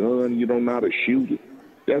got a gun, you don't know how to shoot it.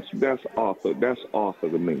 That's Arthur. That's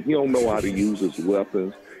Arthur to me. He don't know how to use his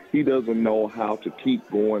weapons. He doesn't know how to keep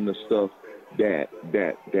going to stuff that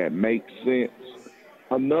makes sense.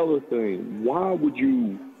 Another thing, why would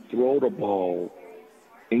you throw the ball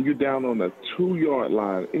and you're down on the 2-yard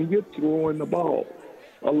line and you're throwing the ball?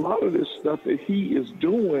 A lot of this stuff that he is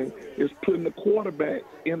doing is putting the quarterback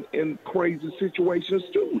in crazy situations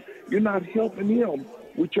too. You're not helping him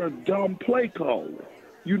with your dumb play calling.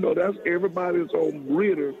 You know, that's everybody's on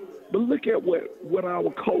Ridder. But look at what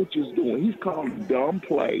our coach is doing. He's calling dumb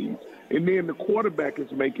plays, and then the quarterback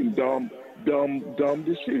is making dumb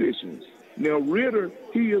decisions. Now Ridder,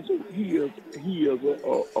 he is a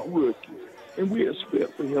rookie, and we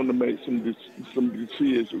expect for him to make some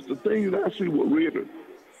decisions. The thing that I see with Ridder,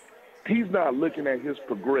 he's not looking at his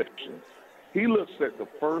progression. He looks at the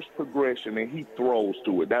first progression and he throws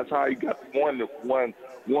to it. That's how he got one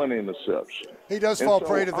interception. He does fall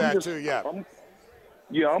prey to that too. Yeah.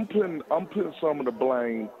 I'm putting some of the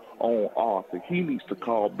blame on Arthur. He needs to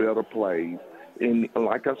call better plays. And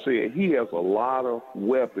like I said, he has a lot of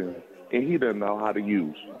weapons, and he doesn't know how to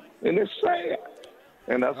use them. And it's sad.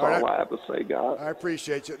 And that's all I have to say, guys. I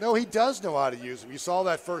appreciate you. No, he does know how to use them. You saw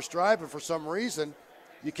that first drive, but for some reason,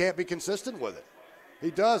 you can't be consistent with it. He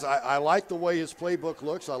does. I like the way his playbook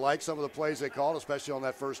looks. I like some of the plays they called, especially on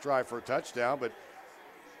that first drive for a touchdown. But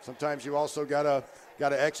sometimes you also gotta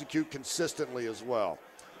execute consistently as well.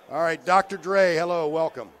 All right, Dr. Dre, hello,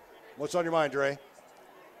 welcome. What's on your mind, Dre?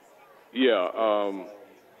 Yeah,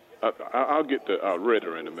 I'll get to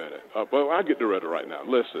Ridder in a minute. But I'll get to Ridder right now.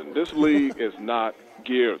 Listen, this league is not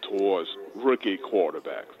geared towards rookie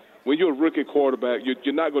quarterbacks. When you're a rookie quarterback,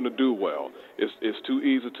 you're not going to do well. It's too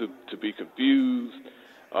easy to be confused.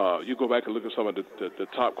 You go back and look at some of the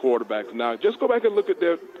top quarterbacks now. Just go back and look at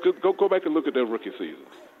their rookie seasons.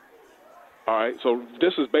 All right, so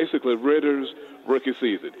this is basically Ridder's rookie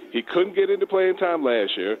season. He couldn't get into playing time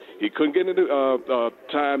last year. He couldn't get into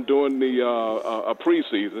time during the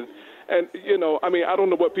preseason. And, I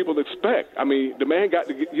don't know what people expect. I mean, the man got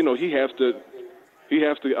to get, he has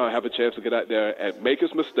to have a chance to get out there and make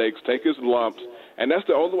his mistakes, take his lumps, and that's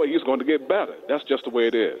the only way he's going to get better. That's just the way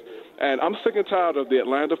it is. And I'm sick and tired of the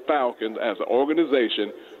Atlanta Falcons as an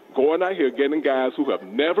organization going out here getting guys who have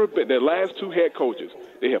never been, their last two head coaches,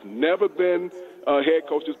 they have never been head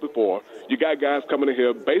coaches before. You got guys coming in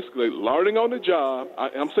here basically learning on the job.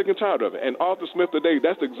 I'm sick and tired of it. And Arthur Smith today,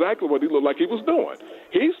 that's exactly what he looked like he was doing.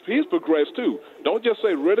 He's progressed too. Don't just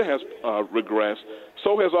say Ridder has regressed.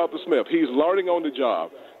 So has Arthur Smith. He's learning on the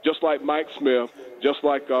job, just like Mike Smith, just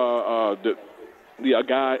like the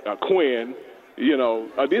guy Quinn.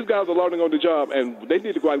 These guys are learning on the job, and they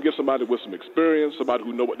need to go out and get somebody with some experience, somebody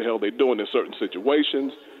who know what the hell they're doing in certain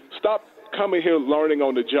situations. Stop coming here learning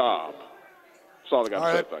on the job. That's all I got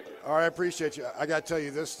to say. Thank you. All right, I appreciate you. I got to tell you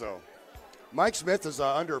this, though. Mike Smith is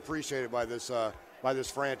underappreciated by this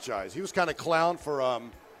franchise. He was kind of clowned for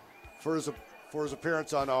his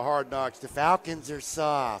appearance on Hard Knocks. The Falcons are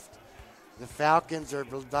soft. The Falcons are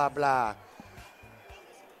blah, blah, blah.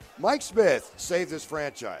 Mike Smith saved this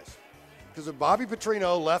franchise. Because if Bobby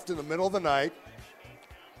Petrino left in the middle of the night,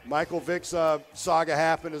 Michael Vick's saga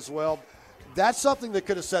happened as well. That's something that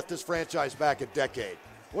could have set this franchise back a decade.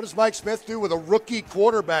 What does Mike Smith do with a rookie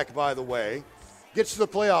quarterback, by the way? Gets to the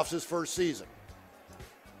playoffs his first season.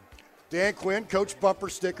 Dan Quinn, Coach Bumper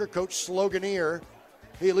Sticker, Coach Sloganeer,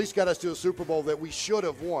 he at least got us to a Super Bowl that we should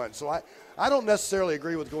have won. So I don't necessarily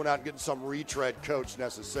agree with going out and getting some retread coach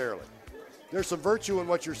necessarily. There's some virtue in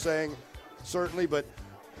what you're saying, certainly, but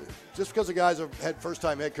just because the guys have had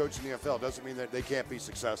first-time head coach in the NFL doesn't mean that they can't be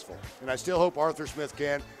successful. And I still hope Arthur Smith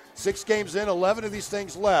can. 6 games in, 11 of these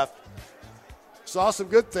things left. Saw some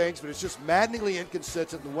good things, but it's just maddeningly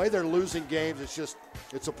inconsistent. The way they're losing games,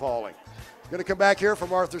 it's appalling. Going to come back here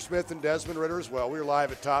from Arthur Smith and Desmond Ridder as well. We're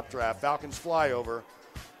live at Top Draft. Falcons Flyover.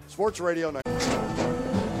 Sports Radio 9.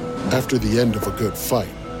 After the end of a good fight,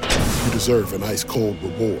 you deserve an ice-cold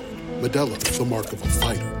reward. Modelo is the mark of a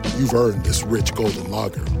fighter. You've earned this rich golden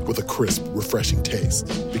lager with a crisp, refreshing taste.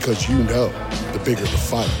 Because you know, the bigger the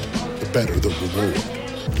fight, the better the reward.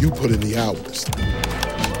 You put in the hours,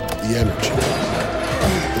 the energy,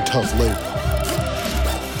 the tough labor.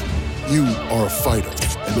 You are a fighter,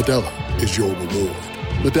 and Modelo is your reward.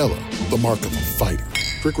 Modelo, the mark of a fighter.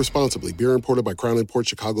 Drink responsibly. Beer imported by Crown Imports,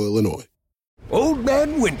 Chicago, Illinois. Old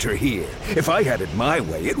Man Winter here. If I had it my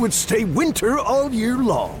way, it would stay winter all year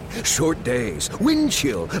long. Short days, wind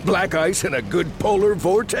chill, black ice, and a good polar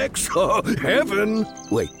vortex. Oh, heaven.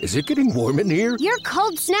 Wait, is it getting warm in here? Your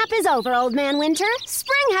cold snap is over, Old Man Winter.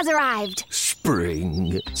 Spring has arrived.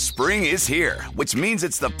 Spring. Spring is here, which means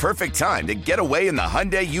it's the perfect time to get away in the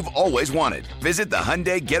Hyundai you've always wanted. Visit the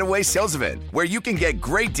Hyundai Getaway Sales Event, where you can get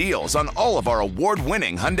great deals on all of our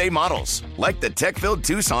award-winning Hyundai models, like the tech-filled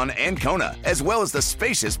Tucson and Kona, as well as the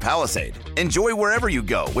spacious Palisade. Enjoy wherever you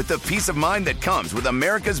go with the peace of mind that comes with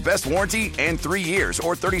America's best warranty and 3 years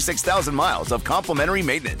or 36,000 miles of complimentary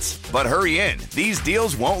maintenance. But hurry in, these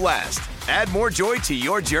deals won't last. Add more joy to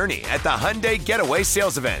your journey at the Hyundai Getaway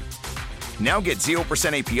Sales Event. Now get 0%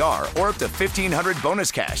 APR or up to $1,500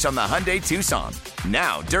 bonus cash on the Hyundai Tucson.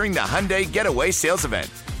 Now, during the Hyundai Getaway Sales Event.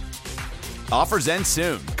 Offers end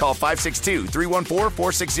soon. Call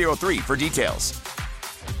 562-314-4603 for details.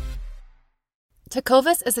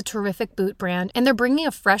 Tecovas is a terrific boot brand, and they're bringing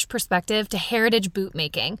a fresh perspective to heritage boot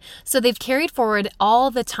making. So they've carried forward all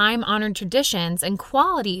the time-honored traditions and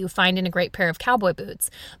quality you find in a great pair of cowboy boots,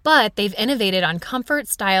 but they've innovated on comfort,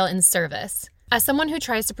 style, and service. As someone who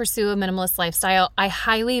tries to pursue a minimalist lifestyle, I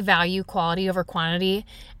highly value quality over quantity,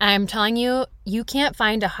 and I'm telling you, you can't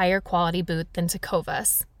find a higher quality boot than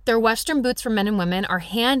Tecovas. Their Western boots for men and women are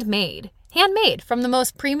handmade from the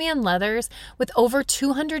most premium leathers with over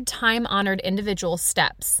 200 time-honored individual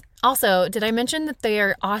steps. Also, did I mention that they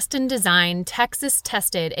are Austin-designed,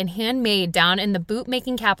 Texas-tested, and handmade down in the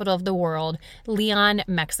boot-making capital of the world, Leon,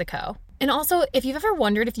 Mexico. And also, if you've ever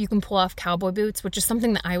wondered if you can pull off cowboy boots, which is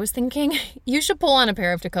something that I was thinking, you should pull on a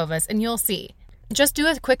pair of Tecovas and you'll see. Just do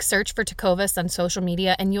a quick search for Tecovas on social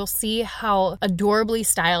media and you'll see how adorably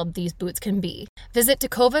styled these boots can be. Visit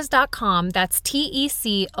tecovas.com, that's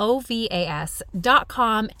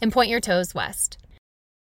TECOVAS.com, and point your toes west.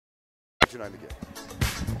 The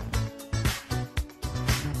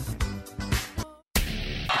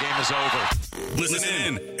game is over. Listen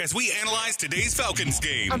in as we analyze today's Falcons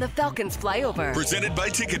game on the Falcons Flyover. Presented by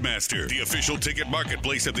Ticketmaster, the official ticket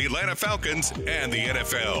marketplace of the Atlanta Falcons and the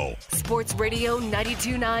NFL. Sports Radio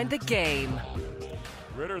 92.9 The Game.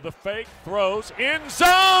 Ridder the fake, throws, end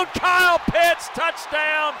zone, Kyle Pitts,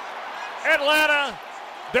 touchdown, Atlanta.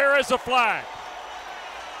 There is a flag.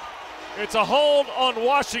 It's a hold on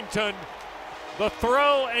Washington. The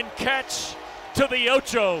throw and catch to the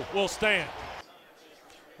Ocho will stand.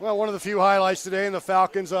 Well, one of the few highlights today, and the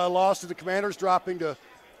Falcons lost to the Commanders, dropping to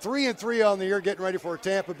 3-3 on the year, getting ready for a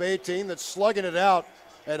Tampa Bay team that's slugging it out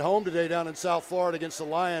at home today down in South Florida against the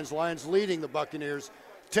Lions. Lions leading the Buccaneers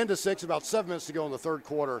 10-6, about 7 minutes to go in the third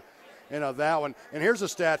quarter in that one. And here's a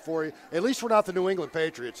stat for you. At least we're not the New England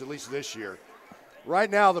Patriots, at least this year. Right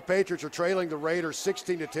now, the Patriots are trailing the Raiders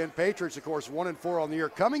 16-10. Patriots, of course, 1-4 on the year.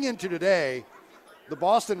 Coming into today, the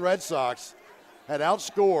Boston Red Sox had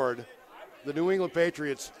outscored the New England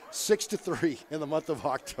Patriots 6-3 in the month of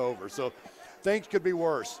October. So things could be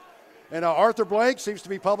worse. And Arthur Blank seems to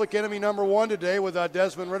be public enemy number one today with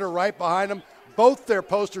Desmond Ridder right behind him. Both their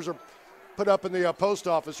posters are put up in the post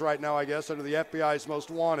office right now, I guess, under the FBI's most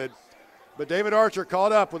wanted. But David Archer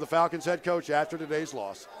caught up with the Falcons head coach after today's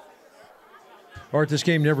loss. Art, this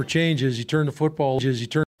game never changes. You turn the football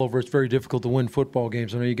over. It's very difficult to win football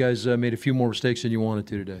games. I know you guys made a few more mistakes than you wanted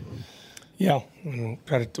to today. Yeah,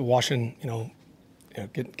 credit to Washington,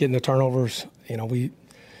 getting the turnovers. We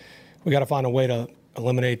got to find a way to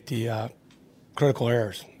eliminate the critical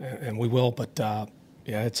errors, and we will. But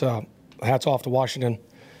it's hats off to Washington.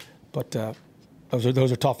 But those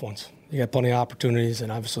are tough ones. You got plenty of opportunities,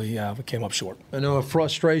 and obviously we came up short. I know a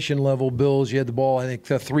frustration level, Bills. You had the ball, I think,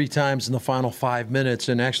 3 times in the final 5 minutes,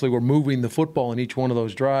 and actually were moving the football in each one of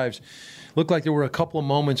those drives. Looked like there were a couple of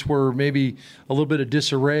moments where maybe a little bit of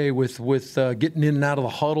disarray with getting in and out of the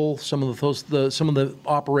huddle. Some of the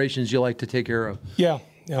operations you like to take care of. Yeah,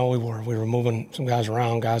 we were moving some guys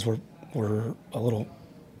around. Guys were a little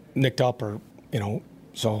nicked up, or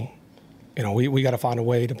so we got to find a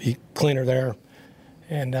way to be cleaner there.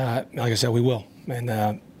 And like I said, we will.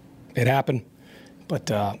 And it happened,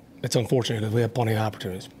 but it's unfortunate because we had plenty of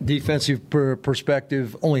opportunities. Defensive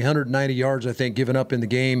perspective, only 190 yards, I think, given up in the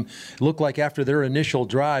game. It looked like after their initial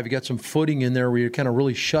drive, you got some footing in there where you kind of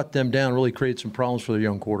really shut them down, really created some problems for the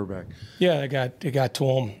young quarterback. Yeah, it got to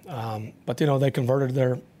them. But, they converted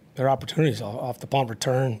their opportunities off the punt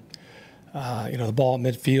return, the ball at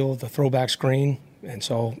midfield, the throwback screen, and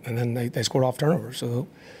then they scored off turnover. So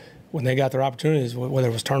when they got their opportunities, whether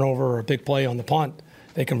it was turnover or a big play on the punt,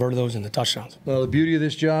 they converted those into touchdowns. Well, the beauty of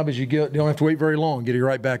this job is you don't have to wait very long. Get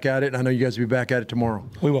right back at it, and I know you guys will be back at it tomorrow.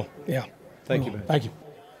 We will, yeah. Thank you, man. Thank you.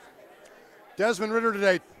 Desmond Ridder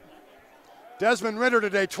today,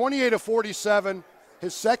 28 of 47,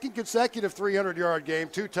 his second consecutive 300-yard game,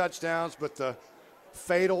 2 touchdowns, but the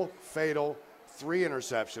fatal 3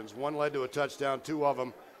 interceptions. One led to a touchdown, 2 of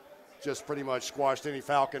them just pretty much squashed any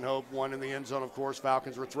Falcon hope. One in the end zone, of course.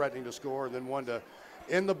 Falcons were threatening to score, and then one to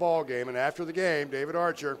end the ball game. And after the game, David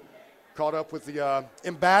Archer caught up with the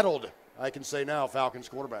embattled, I can say now, Falcons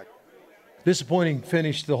quarterback. Disappointing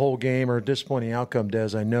finish the whole game, or disappointing outcome,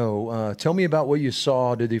 Des, I know. Tell me about what you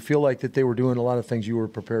saw. Did you feel like that they were doing a lot of things you were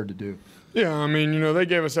prepared to do? Yeah, I mean, they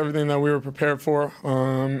gave us everything that we were prepared for.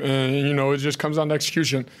 And, it just comes down to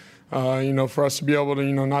execution. For us to be able to,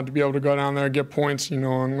 not to be able to go down there and get points,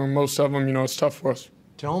 on most of them, it's tough for us.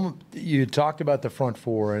 Tell them, you talked about the front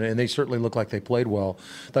four, and they certainly looked like they played well.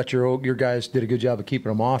 Thought your guys did a good job of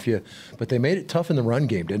keeping them off you, but they made it tough in the run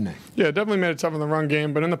game, didn't they? Yeah, definitely made it tough in the run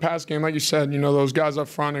game, but in the pass game, like you said, those guys up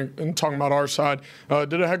front and talking about our side,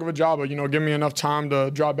 did a heck of a job of, giving me enough time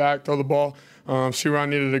to draw back, throw the ball, see where I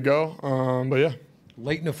needed to go, but yeah.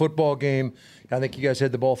 Late in the football game, I think you guys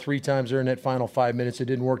had the ball 3 times there in that final 5 minutes. It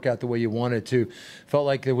didn't work out the way you wanted to. Felt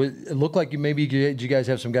like it looked like maybe you guys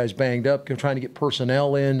have some guys banged up, trying to get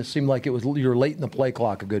personnel in. It seemed like you were late in the play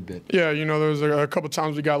clock a good bit. Yeah, there was a couple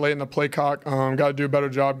times we got late in the play clock. Got to do a better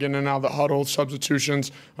job getting in and out of the huddle,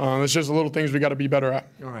 substitutions. It's just the little things we got to be better at.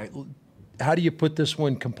 All right. How do you put this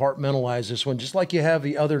one, compartmentalize this one, just like you have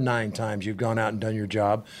the other 9 times you've gone out and done your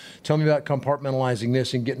job? Tell me about compartmentalizing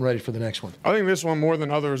this and getting ready for the next one. I think this one more than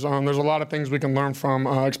others, there's a lot of things we can learn from,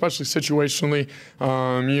 especially situationally,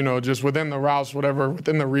 just within the routes,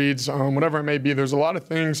 within the reads, whatever it may be. There's a lot of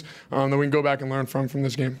things that we can go back and learn from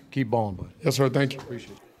this game. Keep balling, bud. Yes, sir. Thank you.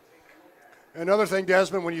 Appreciate it. Another thing,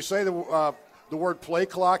 Desmond, when you say the word play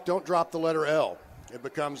clock, don't drop the letter L. It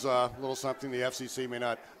becomes a little something the FCC may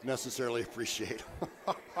not necessarily appreciate.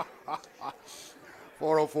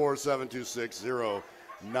 404-726-0929.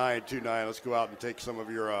 Let's go out and take some of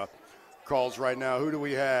your calls right now. Who do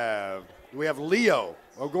we have? Do we have Leo?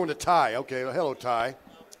 Oh, going to Ty. Okay, hello, Ty.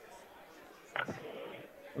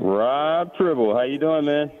 Rob Tribble, how you doing,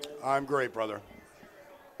 man? I'm great, brother.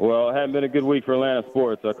 Well, it hasn't been a good week for Atlanta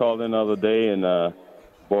sports. I called in the other day, and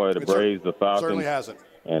boy, the Braves, the Falcons. Certainly hasn't.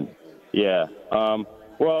 And yeah.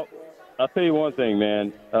 Well, I'll tell you one thing,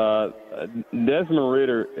 man. Desmond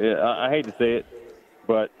Ridder, I hate to say it,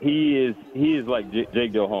 but he is like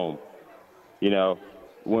Jake Delhomme.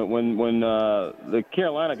 When the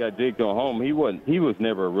Carolina got Jake Delhomme, he was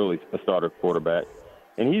never really a starter quarterback,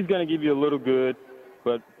 and he's going to give you a little good,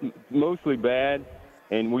 but mostly bad.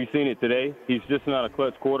 And we've seen it today. He's just not a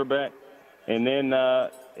clutch quarterback. And then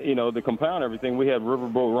to compound everything, we have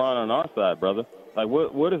Riverboat Ron on our side, brother. Like,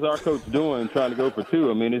 what is our coach doing trying to go for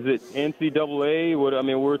 2? I mean, is it NCAA?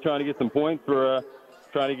 We're trying to get some points for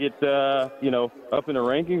trying to get, up in the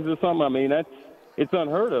rankings or something. I mean, it's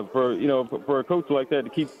unheard of for a coach like that to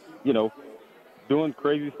keep, doing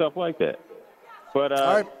crazy stuff like that. But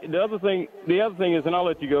the other thing is, and I'll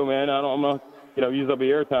let you go, man. I'm not, use up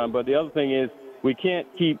your airtime. But the other thing is, we can't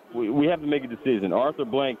we have to make a decision. Arthur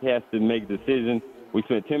Blank has to make a decision. We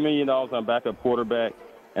spent $10 million on backup quarterback.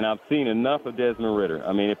 And I've seen enough of Desmond Ridder.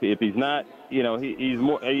 I mean, if he's not, he's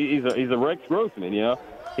a Rex Grossman.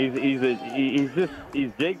 He's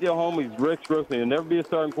Jake Delhomme. He's Rex Grossman. He'll never be a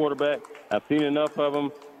starting quarterback. I've seen enough of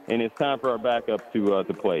him, and it's time for our backup to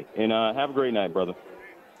play. And have a great night, brother.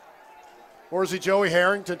 Or is he Joey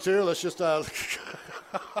Harrington too? Let's just. I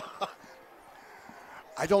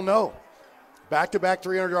don't know. Back-to-back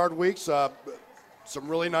 300-yard weeks. Some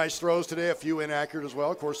really nice throws today, a few inaccurate as well.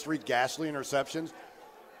 Of course, 3 ghastly interceptions.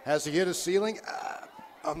 Has he hit his ceiling?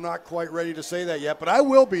 I'm not quite ready to say that yet, but I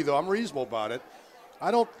will be, though. I'm reasonable about it.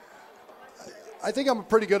 I think I'm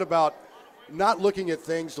pretty good about not looking at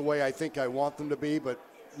things the way I think I want them to be, but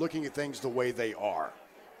looking at things the way they are.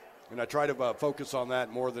 And I try to focus on that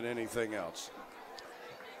more than anything else.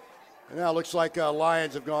 And now it looks like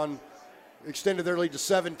Lions have extended their lead to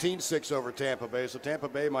 17-6 over Tampa Bay, so Tampa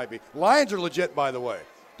Bay might be. Lions are legit, by the way.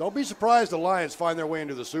 Don't be surprised the Lions find their way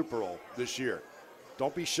into the Super Bowl this year.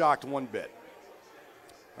 Don't be shocked one bit.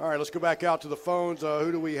 All right, let's go back out to the phones.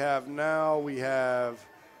 Who do we have now? We got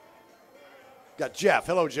Jeff.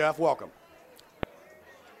 Hello, Jeff. Welcome.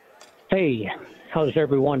 Hey, how's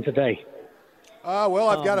everyone today? Well,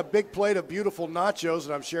 I've got a big plate of beautiful nachos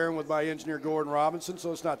that I'm sharing with my engineer, Gordon Robinson,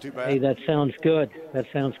 so it's not too bad. Hey, that sounds good. That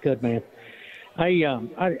sounds good, man.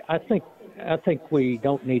 I think we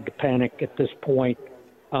don't need to panic at this point.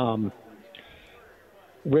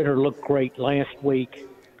 Ridder looked great last week.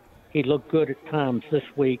 He looked good at times this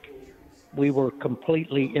week. We were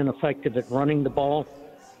completely ineffective at running the ball,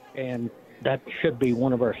 and that should be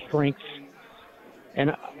one of our strengths.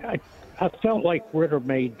 And I felt like Ridder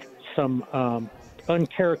made some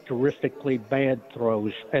uncharacteristically bad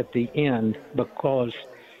throws at the end because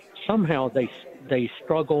somehow they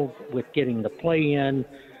struggled with getting the play in.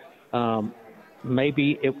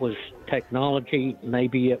 Maybe it was technology.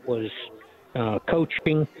 Maybe it was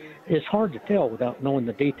coaching. It's hard to tell without knowing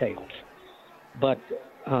the details. But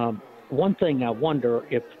one thing I wonder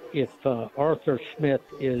if Arthur Smith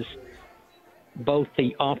is both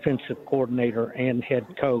the offensive coordinator and head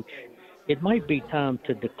coach, it might be time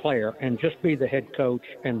to declare and just be the head coach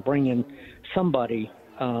and bring in somebody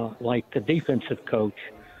like the defensive coach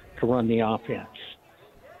to run the offense.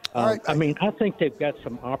 I mean, I think they've got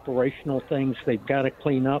some operational things they've got to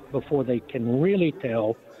clean up before they can really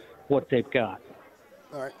tell what they've got.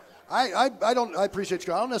 All right. I appreciate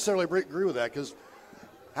you. I don't necessarily agree with that because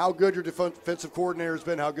how good your defensive coordinator has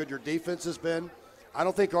been, how good your defense has been. I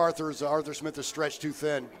don't think Arthur Smith is stretched too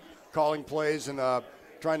thin calling plays and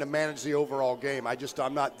trying to manage the overall game.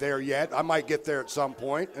 I'm not there yet. I might get there at some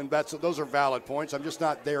point, and those are valid points. I'm just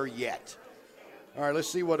not there yet. All right, let's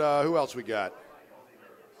see who else we got.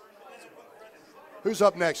 Who's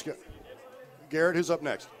up next? Garrett, who's up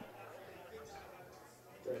next?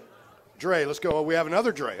 Dre, let's go. We have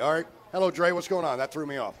another Dre. All right. Hello, Dre. What's going on? That threw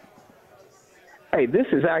me off. Hey, this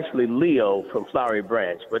is actually Leo from Flowery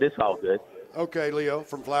Branch, but it's all good. Okay, Leo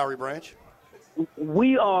from Flowery Branch.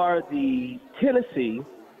 We are the Tennessee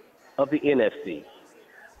of the NFC.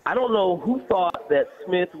 I don't know who thought that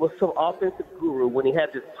Smith was some offensive guru when he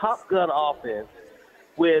had this Top Gun offense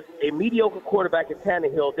with a mediocre quarterback in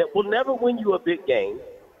Tannehill that will never win you a big game.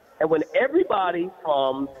 And when everybody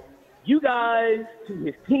from you guys to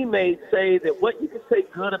his teammates say that what you can say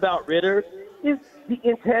good about Ridder is the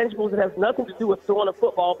intangibles that has nothing to do with throwing a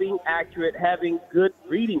football, being accurate, having good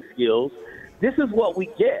reading skills, this is what we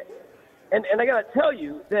get. And I got to tell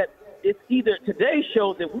you that it's either today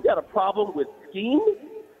showed that we got a problem with scheme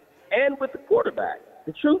and with the quarterback.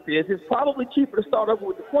 The truth is, it's probably cheaper to start over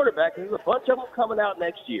with the quarterback because there's a bunch of them coming out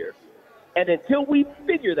next year. And until we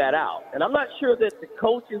figure that out, and I'm not sure that the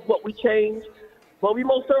coach is what we change, but we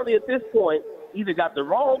most certainly at this point either got the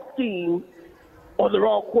wrong scheme or the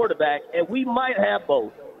wrong quarterback, and we might have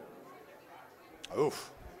both.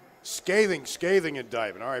 Oof. Scathing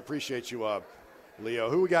indictment. All right, appreciate you, Leo.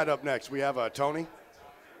 Who we got up next? We have Tony?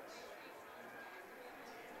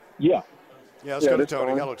 Yeah. Yeah, let's go to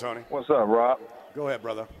Tony. Hello, Tony. What's up, Rob? Go ahead,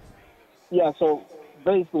 brother. Yeah, so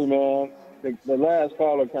basically, man, the last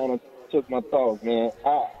caller kind of took my thoughts, man.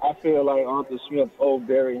 I feel like Arthur Smith owed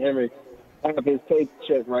Barry Henry have his tape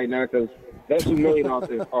check right now because that's who made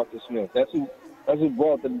Arthur Smith. That's who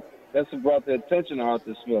brought the attention to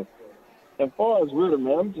Arthur Smith. As far as Ridder,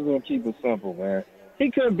 man, I'm just gonna keep it simple, man.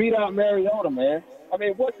 He couldn't beat out Mariota, man. I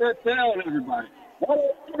mean, what's that tell everybody? Why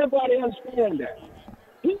don't everybody understand that?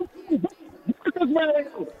 He was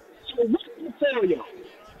Mariota. So what can you tell y'all?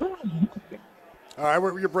 All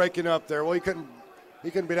right, you're breaking up there. Well, he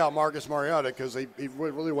couldn't beat out Marcus Mariota because he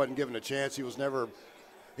really wasn't given a chance. He was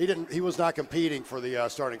not competing for the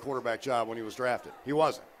starting quarterback job when he was drafted. He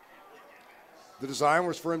wasn't. The design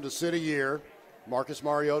was for him to sit a year, Marcus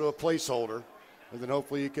Mariota a placeholder, and then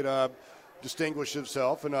hopefully he could distinguish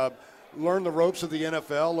himself and learn the ropes of the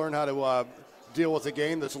NFL, learn how to deal with a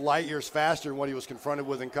game that's light years faster than what he was confronted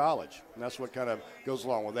with in college. And that's what kind of goes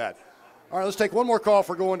along with that. All right, let's take one more call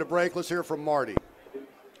for going to break. Let's hear from Marty.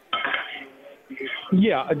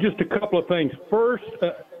 Yeah, just a couple of things. First,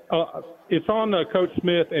 it's on Coach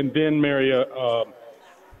Smith and then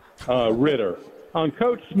Ridder. On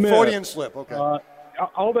Coach Smith, Freudian slip. Okay.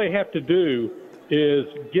 All they have to do is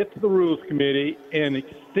get to the Rules Committee and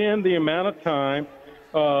extend the amount of time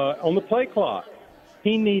on the play clock.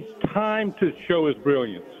 He needs time to show his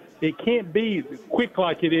brilliance. It can't be quick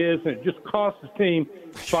like it is, and it just costs the team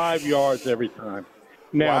 5 yards every time.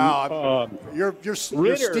 Now, wow, you're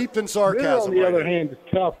Ridder, steeped in sarcasm. Ridder, on the other hand, is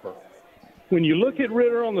tougher. When you look at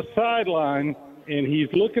Ridder on the sideline and he's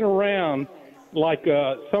looking around like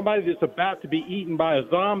somebody that's about to be eaten by a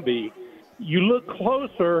zombie, you look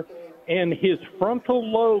closer and his frontal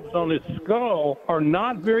lobes on his skull are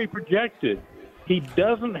not very projected. He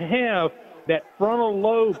doesn't have that frontal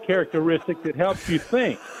lobe characteristic that helps you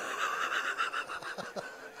think.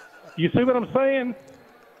 You see what I'm saying?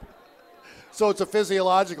 So it's a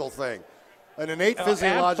physiological thing, an innate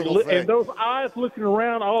physiological thing. And those eyes looking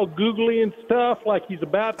around all googly and stuff like he's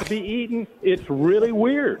about to be eaten, it's really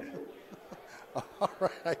weird. All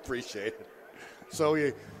right, I appreciate it. So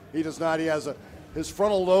he does not. His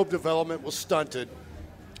frontal lobe development was stunted,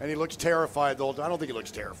 and he looks terrified the whole time. I don't think he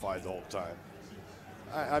looks terrified the whole time.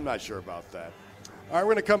 I'm not sure about that. All right,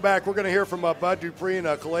 we're going to come back. We're going to hear from Bud Dupree and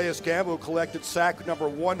Calais Campbell, who collected sack number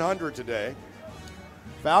 100 today.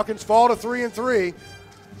 Falcons fall to 3-3.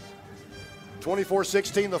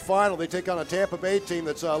 24-16 the final. They take on a Tampa Bay team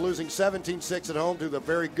that's losing 17-6 at home to the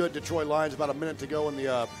very good Detroit Lions. About a minute to go in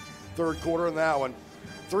the third quarter in that one.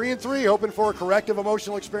 3-3, hoping for a corrective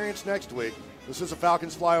emotional experience next week. This is a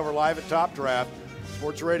Falcons Flyover live at Top Draft.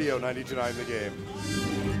 Sports Radio 92.9 The Game.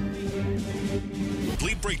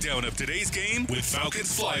 Complete breakdown of today's game with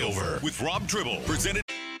Falcons Flyover with Rob Tribble. Presented.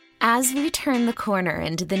 As we turn the corner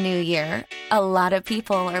into the new year, a lot of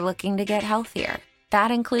people are looking to get healthier. That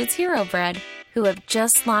includes Hero Bread, who have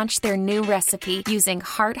just launched their new recipe using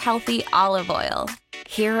heart-healthy olive oil.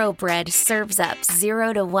 Hero Bread serves up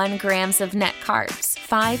 0 to 1 grams of net carbs,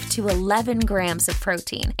 5 to 11 grams of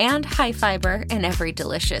protein, and high fiber in every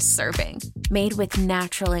delicious serving. Made with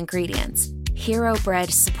natural ingredients, Hero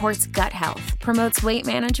Bread supports gut health, promotes weight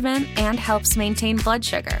management, and helps maintain blood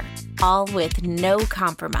sugar. All with no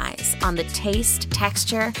compromise on the taste,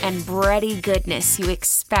 texture, and bready goodness you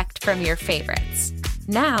expect from your favorites.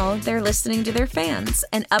 Now they're listening to their fans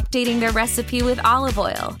and updating their recipe with olive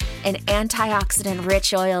oil, an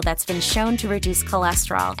antioxidant-rich oil that's been shown to reduce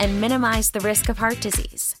cholesterol and minimize the risk of heart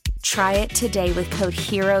disease. Try it today with code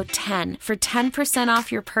HERO10 for 10%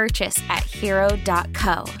 off your purchase at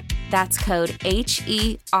hero.co. That's code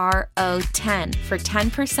HERO10 for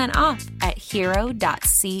 10% off at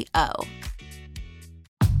hero.co.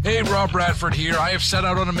 Hey, Rob Bradford here. I have set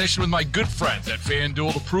out on a mission with my good friends at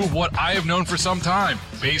FanDuel to prove what I have known for some time.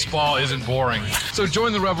 Baseball isn't boring. So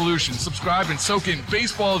join the revolution. Subscribe and soak in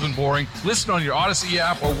Baseball Isn't Boring. Listen on your Odyssey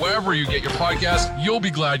app or wherever you get your podcast. You'll be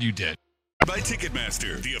glad you did. By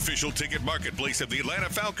Ticketmaster, the official ticket marketplace of the Atlanta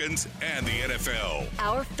Falcons and the NFL.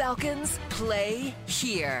 Our Falcons play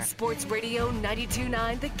here. Sports Radio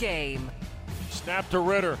 92.9 The Game. Snap to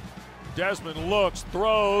Ridder. Desmond looks,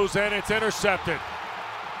 throws, and it's intercepted.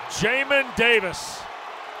 Jamin Davis,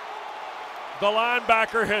 the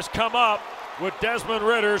linebacker, has come up with Desmond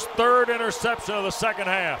Ridder's third interception of the second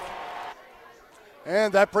half.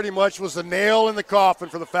 And that pretty much was the nail in the coffin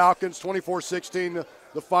for the Falcons. 24-16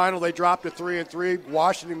 the final. They dropped to 3-3.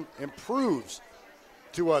 Washington improves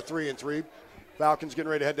to 3-3. Falcons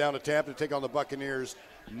getting ready to head down to Tampa to take on the Buccaneers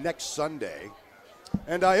next Sunday.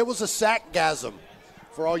 And it was a sackgasm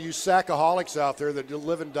for all you sackaholics out there that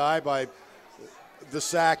live and die by the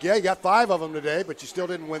sack. Yeah, you got 5 of them today, but you still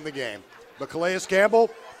didn't win the game. But Calais Campbell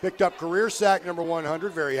picked up career sack number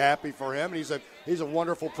 100. Very happy for him. And he's a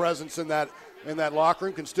wonderful presence in that locker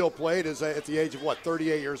room. Can still play at the age of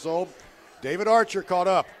 38 years old. David Archer caught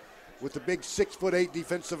up with the big 6'8"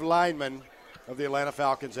 defensive lineman of the Atlanta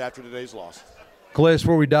Falcons after today's loss. Calais,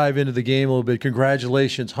 before we dive into the game a little bit,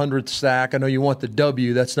 congratulations, 100th sack. I know you want the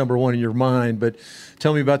W. That's number 1 in your mind, but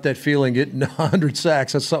tell me about that feeling, getting 100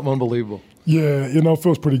 sacks. That's something unbelievable. Yeah, it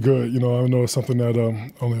feels pretty good. I know it's something that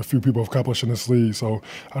only a few people have accomplished in this league. So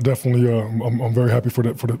I definitely, I'm very happy for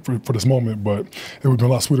this moment. But it would have been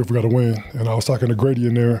a lot sweeter if we got a win. And I was talking to Grady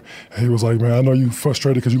in there, and he was like, "Man, I know you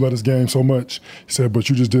frustrated because you let us game so much." He said, "But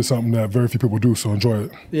you just did something that very few people do. So enjoy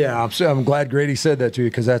it." Yeah, I'm glad Grady said that to you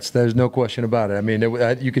because there's no question about it. I mean,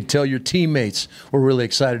 you could tell your teammates were really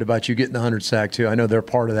excited about you getting the 100 sack too. I know they're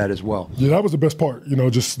part of that as well. Yeah, that was the best part.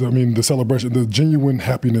 The celebration, the genuine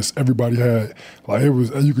happiness everybody had had, like,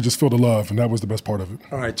 you could just feel the love, and that was the best part of it.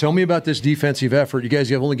 All right, tell me about this defensive effort. You guys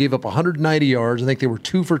have only gave up 190 yards. I think they were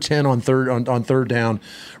 2 for 10 on third down.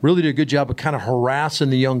 Really did a good job of kind of harassing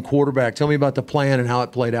the young quarterback. Tell me about the plan and how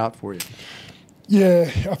it played out for you. Yeah,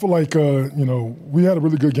 I feel like, we had a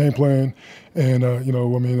really good game plan. And, I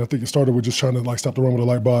think it started with just trying to, like, stop the run with a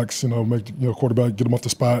light box, make, quarterback, get him off the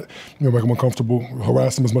spot, make him uncomfortable,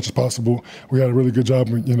 harass him as much as possible. We had a really good job,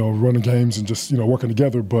 running games and just, working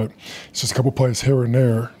together. But it's just a couple plays here and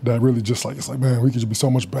there that really just, like, it's like, man, we could just be so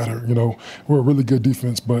much better. We're a really good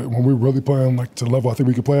defense. But when we're really playing, like, to the level I think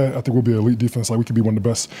we could play at, I think we'll be an elite defense. Like, we could be one of the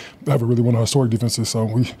best ever, really one of our historic defenses. So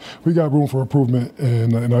we got room for improvement.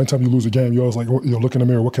 And, anytime you lose a game, you're always like, look in the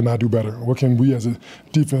mirror, what can I do better? What can we as a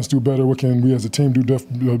defense do better? What can we as a team do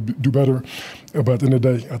better? But at the end of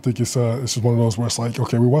the day, I think it's just one of those where it's like,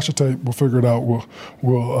 okay, we watch the tape, we'll figure it out, we'll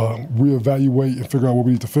reevaluate and figure out what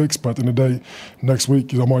we need to fix. But at the end of the day, next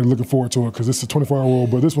week, I'm already looking forward to it because it's a 24-hour rule.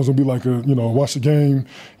 But this one's gonna be like a, watch the game,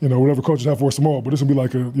 whatever coaches have for us tomorrow. But this will be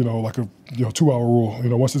like a, 2-hour rule.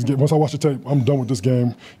 Once I watch the tape, I'm done with this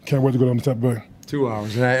game. Can't wait to go down to Tampa Bay. 2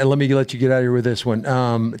 hours. And let me let you get out of here with this one.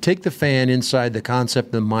 Take the fan inside the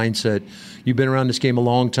concept and the mindset. You've been around this game a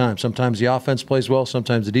long time. Sometimes the offense plays well.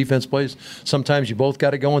 Sometimes the defense plays. Sometimes you both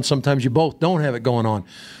got it going. Sometimes you both don't have it going on.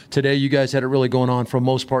 Today, you guys had it really going on for the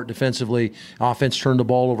most part defensively. Offense turned the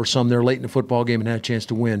ball over some there late in the football game and had a chance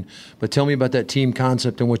to win. But tell me about that team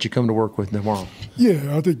concept and what you come to work with tomorrow.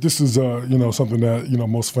 Yeah, I think this is, something that,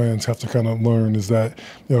 most fans have to kind of learn is that,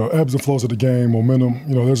 ebbs and flows of the game,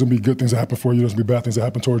 momentum. There's going to be good things that happen for you. There's going to be bad things that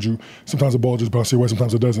happen towards you. Sometimes the ball just bounces your way.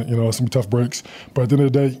 Sometimes it doesn't. It's going to be tough breaks. But at the end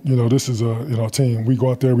of the day, this is a team. We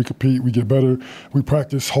go out there, we compete, we get better. We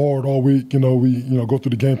practice hard all week. We, go through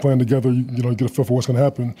the game plan together. You get a feel for what's going to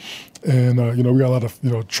happen. And, we got a lot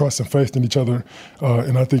of, trust and faith in each other.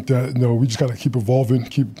 And I think that, we just got to keep evolving,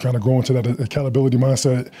 keep kind of growing to that accountability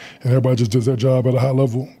mindset. And everybody just does their job at a high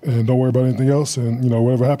level and don't worry about anything else. And,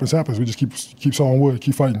 whatever happens, happens. We just keep sawing wood,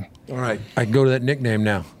 keep fighting. All right. I can go to that nickname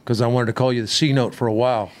now because I wanted to call you the C-Note for a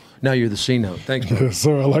while. Now you're the C-Note. Thanks, man. Yes,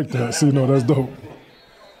 sir. I like that. C-Note, that's dope.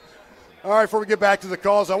 All right, before we get back to the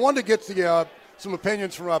calls, I wanted to get to, some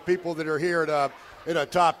opinions from people that are here at a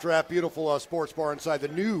Top Draft, beautiful sports bar inside the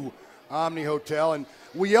new Omni Hotel. And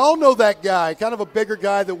we all know that guy, kind of a bigger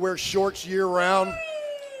guy that wears shorts year-round.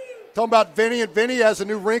 Talking about Vinny, and Vinny has a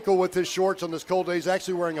new wrinkle with his shorts on this cold day. He's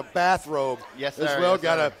actually wearing a bathrobe as well. Yes,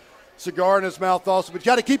 got a cigar in his mouth also. But you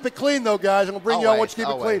got to keep it clean, though, guys. I'm going to bring you on once you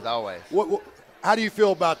keep it clean. Always. How do you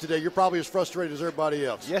feel about today? You're probably as frustrated as everybody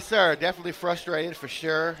else. Yes, sir. Definitely frustrated for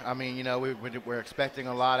sure. I mean, we're expecting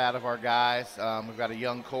a lot out of our guys. We've got a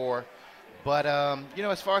young core. But,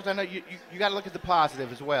 as far as I know, you got to look at the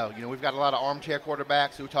positive as well. We've got a lot of armchair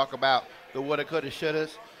quarterbacks who talk about the woulda, coulda,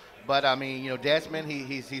 shouldas. But, Desmond,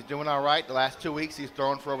 he's doing all right. The last 2 weeks he's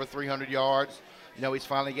thrown for over 300 yards. He's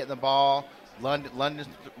finally getting the ball. London,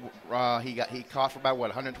 he caught for about,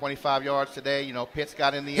 125 yards today. Pitts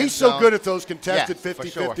got in the end zone. He's so good at those contested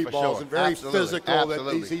 50-50 balls and very physical.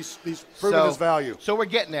 Absolutely. That he's proven his value. So we're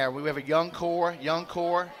getting there. We have a young core.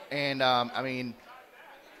 And,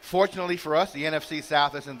 fortunately for us, the NFC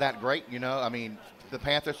South isn't that great. The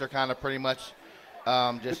Panthers are kind of pretty much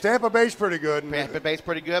the Tampa Bay's pretty good. Tampa Bay's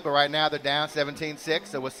pretty good, but right now they're down 17-6,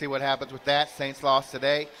 so we'll see what happens with that. Saints lost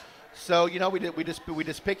today. So, we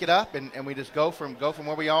just pick it up and we just go from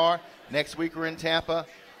where we are. Next week we're in Tampa,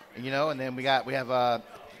 and then we have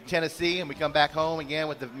Tennessee, and we come back home again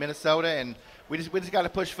with the Minnesota, and we just got to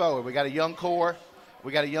push forward. We got a young core.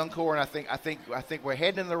 And I think we're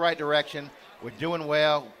heading in the right direction. We're doing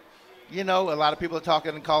well. A lot of people are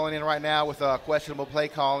talking and calling in right now with questionable play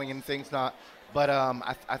calling and things not. But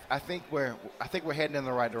I think we're heading in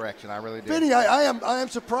the right direction. I really do. Vinny, I am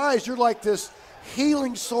surprised. You're like this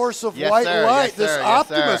healing source of yes, light sir, and light, yes, this sir,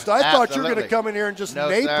 optimist. Yes, I thought you were going to come in here and just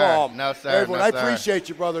napalm. No, sir. Everyone. No, I sir. appreciate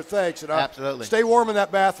you, brother. Thanks. And absolutely. Stay warm in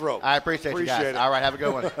that bathrobe. I appreciate you guys. it. All right, have a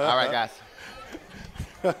good one. All right, guys.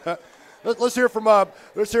 Let's hear from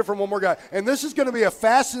one more guy. And this is going to be a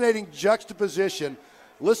fascinating juxtaposition.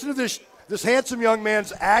 Listen to this handsome young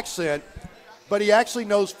man's accent, but he actually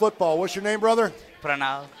knows football. What's your name, brother?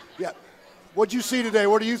 Pranav. Yeah. What'd you see today?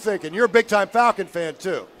 What are you thinking? You're a big-time Falcon fan,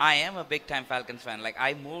 too. I am a big-time Falcons fan.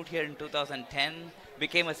 I moved here in 2010,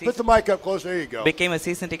 Put the mic up close. There you go. Became a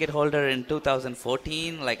season ticket holder in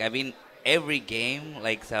 2014. I've been every game.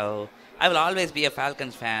 So I will always be a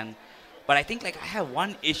Falcons fan. But I think, I have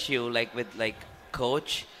one issue, with,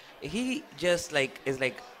 Coach. He just, is,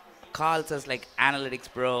 calls us like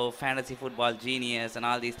analytics bro, fantasy football genius, and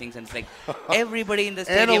all these things. And it's like everybody in the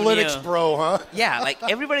stadium Analytics bro, huh? Yeah, like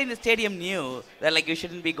everybody in the stadium knew that like you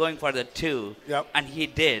shouldn't be going for the 2. Yep. And he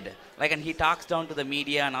did. Like, and he talks down to the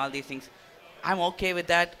media and all these things. I'm okay with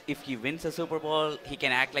that. If he wins a Super Bowl, he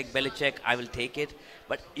can act like Belichick. I will take it.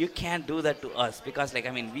 But you can't do that to us because, like,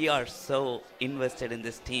 I mean, we are so invested in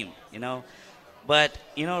this team, you know. But,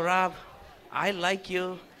 you know, Rob, I like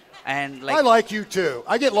you. And like, I like you, too.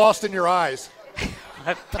 I get lost in your eyes.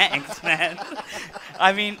 Thanks, man.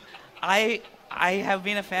 I mean, I have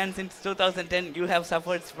been a fan since 2010. You have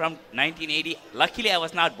suffered from 1980. Luckily, I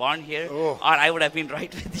was not born here, or I would have been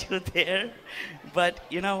right with you there. But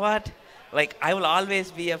you know what? Like, I will always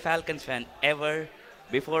be a Falcons fan ever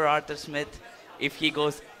before Arthur Smith. If he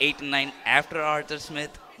goes 8-9 after Arthur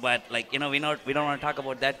Smith, but like, you know, we don't want to talk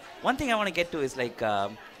about that. One thing I want to get to is like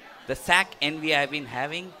the sack envy I've been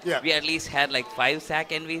having. Yeah. We at least had like 5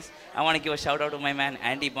 sack envies. I want to give a shout out to my man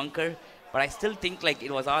Andy Bunker, but I still think like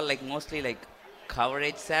it was all like mostly like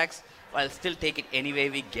coverage sacks. But I'll still take it any way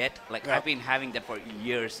we get. Like, I've been having that for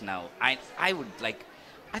years now. I would like,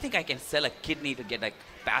 I think I can sell a kidney to get like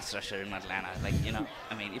pass rusher in Atlanta. Like, you know,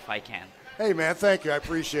 I mean, if I can. Hey, man, thank you. I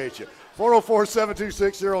appreciate you.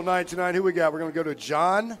 404-726-0929. Who we got? We're going to go to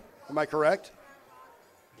John. Am I correct?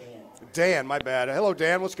 Dan, my bad. Hello,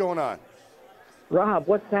 Dan. What's going on? Rob,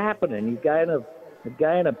 what's happening? You got a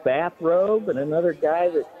guy in a bathrobe and another guy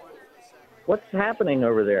that. What's happening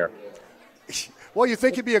over there? Well, you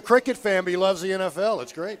think he'd be a cricket fan, but he loves the NFL.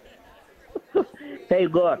 It's great. Hey,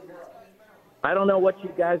 look. I don't know what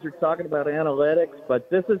you guys are talking about analytics,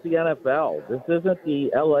 but this is the NFL. This isn't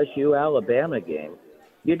the LSU-Alabama game.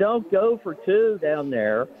 You don't go for 2 down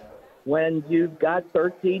there when you've got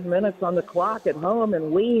 13 minutes on the clock at home,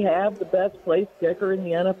 and we have the best place kicker in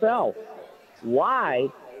the NFL. Why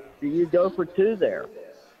do you go for 2 there?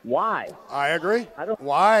 Why? I agree.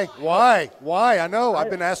 Why? I know.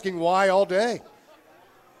 I've been asking why all day.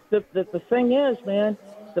 The thing is, man,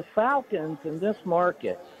 the Falcons in this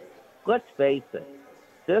market, let's face it,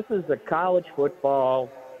 this is a college football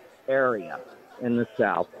area in the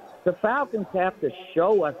South. The Falcons have to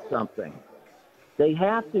show us something. They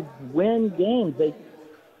have to win games.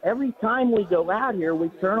 Every time we go out here, we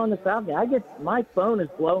turn on the Falcons. My phone is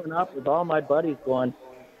blowing up with all my buddies going,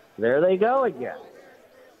 there they go again.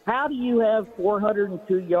 How do you have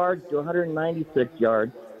 402 yards to 196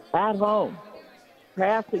 yards at home?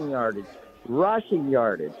 Passing yardage, rushing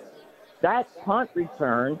yardage. That punt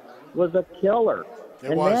return was a killer.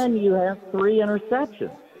 Then you have 3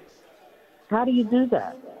 interceptions. How do you do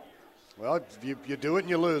that? Well, you do it and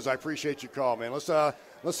you lose. I appreciate your call, man. Let's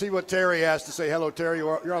see what Terry has to say. Hello, Terry.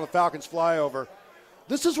 You're on the Falcons Flyover.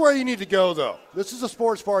 This is where you need to go, though. This is a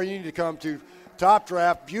sports bar you need to come to. Top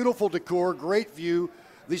draft, beautiful decor, great view.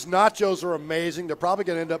 These nachos are amazing. They're probably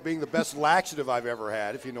going to end up being the best laxative I've ever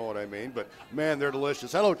had, if you know what I mean. But, man, they're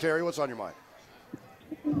delicious. Hello, Terry. What's on your mind?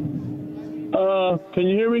 Can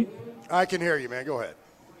you hear me? I can hear you, man. Go ahead.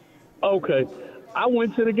 Okay. I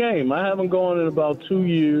went to the game. I haven't gone in about 2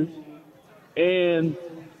 years. And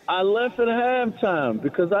I left at halftime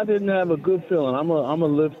because I didn't have a good feeling. I'm a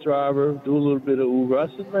Lyft driver, do a little bit of Uber. I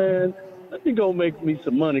said, man, let me go make me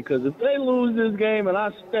some money because if they lose this game and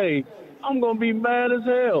I stay, I'm going to be mad as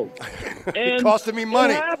hell. And it costed me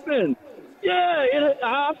money. It happened. Yeah,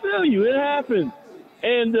 I feel you. It happened.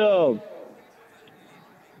 And,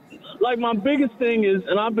 like, my biggest thing is,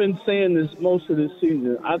 and I've been saying this most of this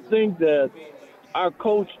season, I think that our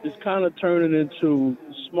coach is kind of turning into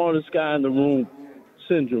smartest guy in the room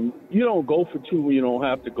syndrome. You don't go for 2 when you don't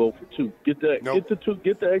have to go for 2. Get the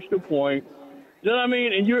extra point. You know what I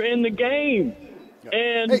mean? And you're in the game.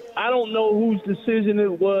 And I don't know whose decision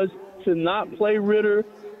it was to not play Ridder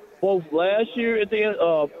both last year at the end.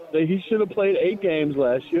 He should have played 8 games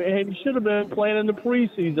last year, and he should have been playing in the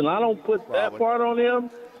preseason. I don't put that part on him.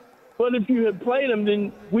 But if you had played him,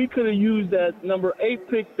 then we could have used that number 8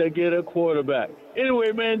 pick to get a quarterback.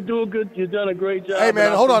 Anyway, man, you've done a great job. Hey,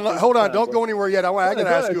 man, hold on. Don't go anywhere yet. I got to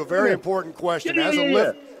ask you a very important question. As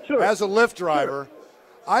a Lyft driver,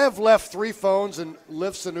 I have left 3 phones and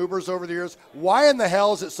Lyfts and Ubers over the years. Why in the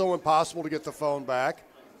hell is it so impossible to get the phone back?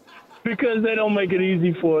 Because they don't make it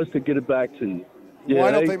easy for us to get it back to you. Yeah, why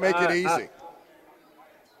don't they make it easy?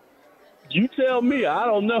 You tell me. I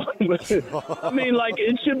don't know. I mean, like,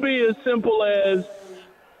 it should be as simple as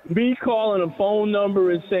me calling a phone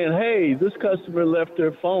number and saying, hey, this customer left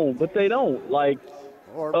their phone. But they don't. Like,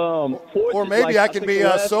 or maybe I can be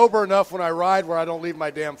sober enough when I ride where I don't leave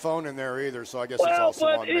my damn phone in there either. So I guess it's also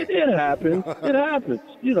on me. It happens. It happens.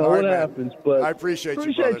 You know, it happens. But I appreciate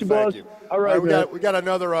you, brother. Thank you. All right, we got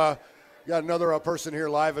another Got another person here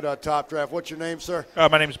live at Top Draft. What's your name, sir?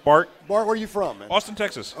 My name is Bart. Bart, where are you from, man? Austin,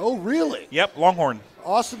 Texas. Oh, really? Yep, Longhorn.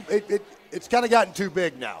 Austin, it's kind of gotten too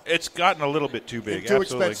big now. It's gotten a little bit too big. And too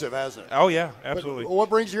absolutely. expensive, hasn't it? Oh, yeah, absolutely. But what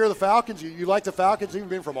brings you here to the Falcons? You like the Falcons even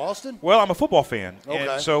being from Austin? Well, I'm a football fan. Okay.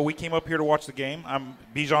 And so we came up here to watch the game. I'm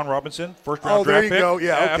Bijan Robinson, first-round draft pick. Oh, there you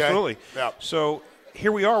go. Yeah, okay. Absolutely. Yeah. So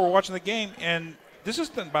here we are. We're watching the game, and this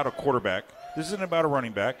isn't about a quarterback. This isn't about a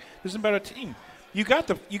running back. This isn't about a team. You got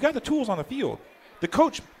the tools on the field. The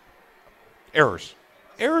coach errors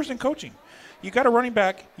in coaching. You got a running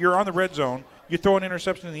back. You're on the red zone. You throw an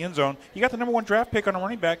interception in the end zone. You got the number 1 draft pick on a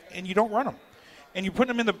running back, and you don't run him. And you're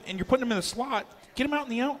putting him in the slot. Get him out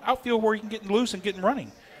in the outfield where you can get loose and get him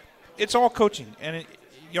running. It's all coaching, and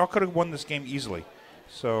y'all could have won this game easily.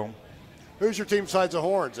 So. Who's your team besides the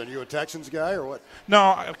Horns? Are you a Texans guy or what?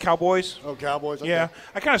 No, Cowboys. Oh, Cowboys. Okay. Yeah,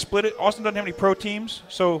 I kind of split it. Austin doesn't have any pro teams,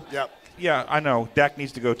 so. Yep. Yeah, I know. Dak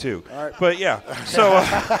needs to go too. All right. But yeah, so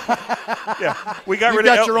yeah, we got rid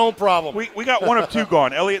of. You got your own problem. We got one of two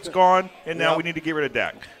gone. Elliott's gone, and now we need to get rid of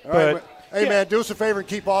Dak. All right, hey man, do us a favor and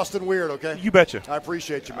keep Austin weird, okay? You betcha. I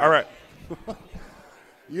appreciate you, man. All right.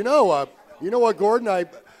 You know what, Gordon?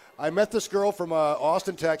 I met this girl from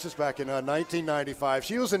Austin, Texas, back in 1995.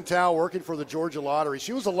 She was in town working for the Georgia Lottery.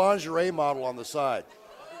 She was a lingerie model on the side,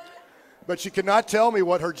 but she could not tell me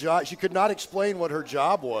what her job. She could not explain what her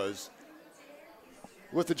job was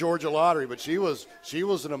with the Georgia Lottery, but she was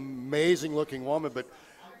an amazing-looking woman, but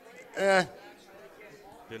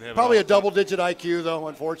probably a double-digit IQ, though,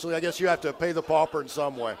 unfortunately. I guess you have to pay the pauper in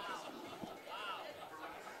some way.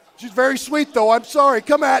 She's very sweet, though. I'm sorry.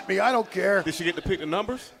 Come at me. I don't care. Did she get to pick the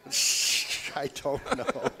numbers? I don't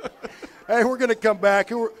know. Hey, we're going to come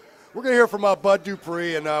back. We're going to hear from Bud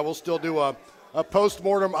Dupree, and we'll still do a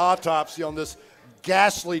post-mortem autopsy on this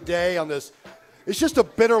ghastly day, on this. It's just a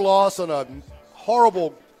bitter loss on a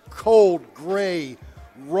horrible, cold, gray,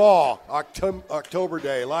 raw October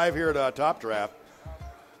day. Live here at Top Draft.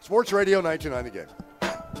 Sports Radio 92.9 The Game.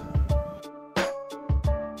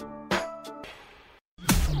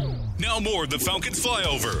 Now more of the Falcons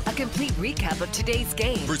Flyover. A complete recap of today's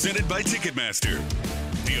game. Presented by Ticketmaster,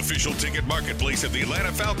 the official ticket marketplace of the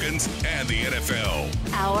Atlanta Falcons and the NFL.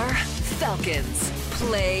 Our Falcons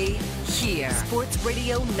play here. Sports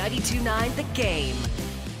Radio 92.9 The Game.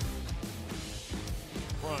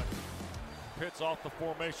 Front. Pitts off the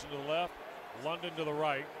formation to the left. London to the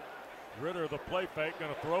right. Ridder, the play fake,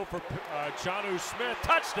 going to throw for Jonnu Smith.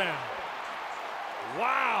 Touchdown.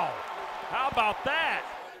 Wow. How about that?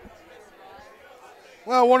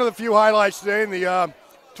 Well, one of the few highlights today in the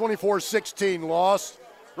 24-16 loss.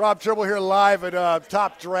 Rob Tribble here live at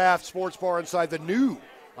Top Draft Sports Bar inside the new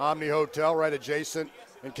Omni Hotel, right adjacent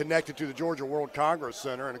and connected to the Georgia World Congress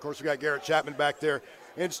Center. And, of course, we got Garrett Chapman back there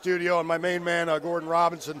in studio, and my main man, Gordon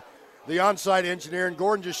Robinson, the on-site engineer. And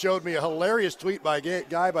Gordon just showed me a hilarious tweet by a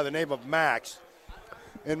guy by the name of Max.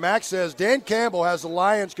 And Max says, Dan Campbell has the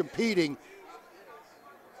Lions competing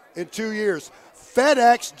in 2 years.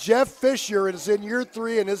 FedEx Jeff Fisher is in year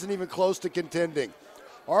 3 and isn't even close to contending.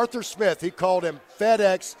 Arthur Smith, he called him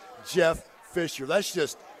FedEx Jeff Fisher.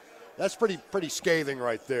 That's pretty scathing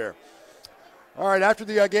right there. All right, after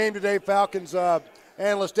the game today, Falcons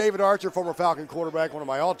analyst David Archer, former Falcon quarterback, one of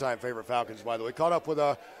my all-time favorite Falcons, by the way, caught up with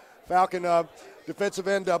Falcon defensive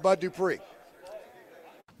end Bud Dupree.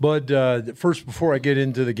 Bud, first, before I get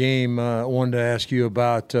into the game, I wanted to ask you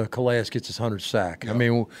about Calais gets his 100th sack. Yep. I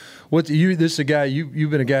mean, this is a guy, you've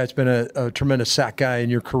been a guy that's been a tremendous sack guy in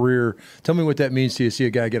your career. Tell me what that means to you, see a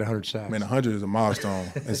guy get 100 sacks. Man, 100 is a milestone.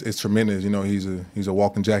 It's tremendous. You know, he's a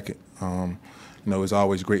walking jacket. You know, it's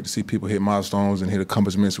always great to see people hit milestones and hit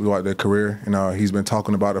accomplishments throughout their career. And he's been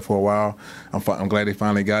talking about it for a while. I'm glad they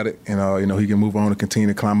finally got it. And, you know, he can move on and continue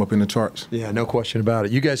to climb up in the charts. Yeah, no question about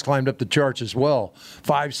it. You guys climbed up the charts as well.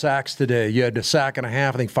 5 sacks today. You had a sack and a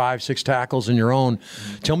half, I think 5-6 tackles in your own.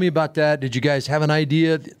 Mm-hmm. Tell me about that. Did you guys have an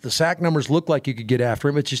idea? The sack numbers look like you could get after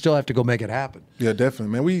him, but you still have to go make it happen. Yeah,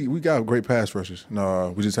 definitely. Man, we got great pass rushers.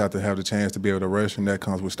 We just have to have the chance to be able to rush, and that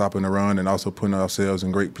comes with stopping the run and also putting ourselves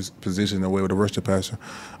in great position to be able to rush the passer.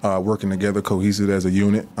 Working together, cohesive as a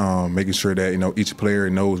unit, making sure that, you know, each player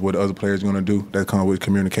knows what the other player is going to do. That comes with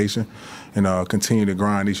communication, and continue to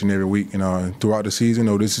grind each and every week. And throughout the season,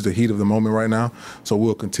 this is the heat of the moment right now, so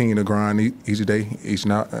we'll continue to grind each day and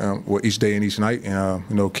each night,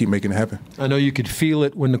 and keep making it happen. I know you could feel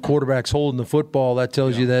it when the quarterback's holding the football. That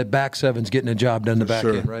tells you that back seven's getting a job done the back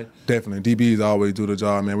end, right? Definitely. DBs always do the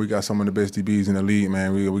job, man. We got some of the best DBs in the league,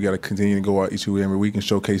 man. We got to continue to go out each and every week and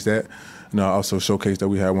showcase that. also showcase that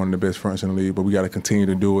we have one of the best fronts in the league. But we got to continue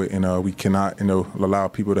to do it, and we cannot, allow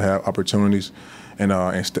people to have opportunities and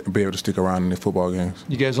be able to stick around in the football games.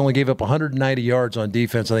 You guys only gave up 190 yards on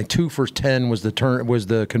defense. I think 2 for 10 was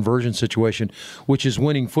the conversion situation, which is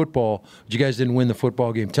winning football. But you guys didn't win the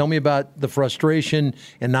football game. Tell me about the frustration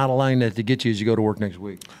and not allowing that to get you as you go to work next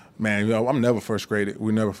week. Man, I'm never frustrated.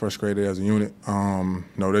 We're never frustrated as a unit.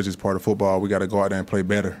 That's just part of football. We got to go out there and play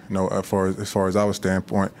better. As far as our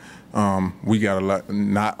standpoint, we got to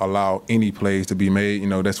not allow any plays to be made.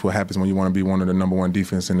 That's what happens when you want to be one of the number 1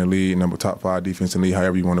 defense in the league, top 5 defense in the league,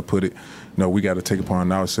 however you want to put it. We got to take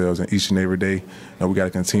upon ourselves, and each and every day, we got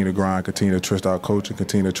to continue to grind, continue to trust our coach, and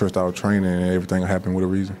continue to trust our training, and everything will happen with a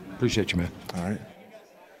reason. Appreciate you, man. All right.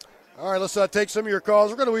 All right, let's take some of your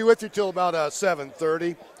calls. We're going to be with you till about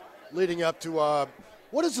 7:30. Leading up to,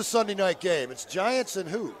 what is the Sunday night game? It's Giants and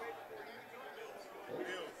who?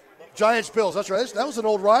 Giants-Bills, that's right. That was an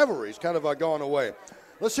old rivalry. It's kind of gone away.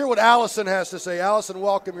 Let's hear what Allison has to say. Allison,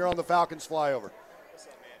 welcome. You're on the Falcons Flyover.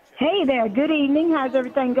 Hey there. Good evening. How's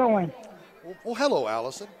everything going? Well, hello,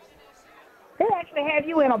 Allison. They actually have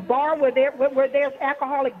you in a bar where there's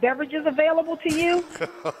alcoholic beverages available to you.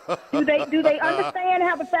 Do they understand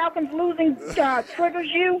how the Falcons losing triggers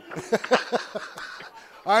you?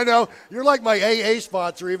 I know. You're like my AA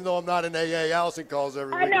sponsor, even though I'm not in AA. Allison calls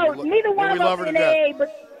every week. I know. Neither one of us in AA,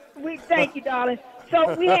 but we thank you, darling.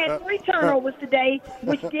 So we had 3 turnovers today,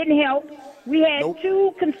 which didn't help. We had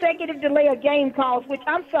 2 consecutive delay of game calls, which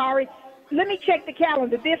I'm sorry. Let me check the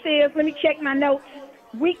calendar. Let me check my notes.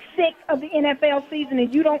 Week 6 of the NFL season,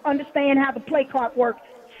 and you don't understand how the play clock works.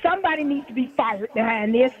 Somebody needs to be fired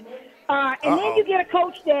behind this. And then you get a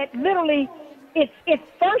coach that literally – It's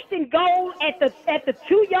first and goal at the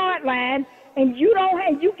 2-yard line, and you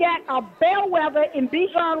got a bellwether in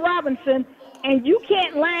Bijan Robinson, and you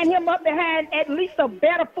can't line him up behind at least a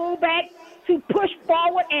better fullback to push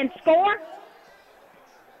forward and score.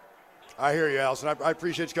 I hear you, Allison. I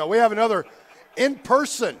appreciate you. We have another in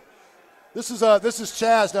person. This is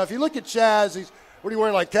Chaz. Now, if you look at Chaz, what are you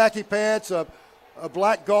wearing? Like khaki pants, a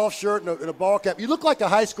black golf shirt, and a ball cap. You look like a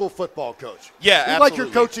high school football coach. Yeah, absolutely. Like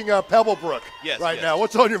you're coaching Pebblebrook now.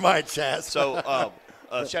 What's on your mind, Chaz? So,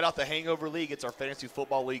 shout out the Hangover League. It's our fantasy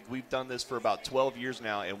football league. We've done this for about 12 years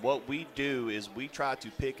now, and what we do is we try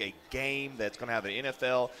to pick a game that's going to have an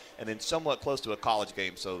NFL and then somewhat close to a college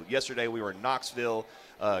game. So yesterday we were in Knoxville.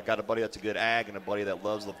 Got a buddy that's a good ag and a buddy that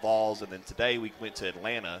loves the Vols. And then today we went to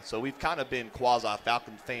Atlanta. So we've kind of been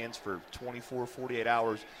quasi-Falcon fans for 24, 48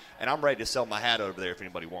 hours. And I'm ready to sell my hat over there if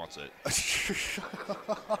anybody wants it.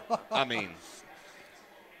 I mean,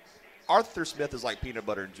 Arthur Smith is like peanut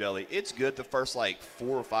butter and jelly. It's good the first 4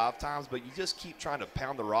 or 5 times, but you just keep trying to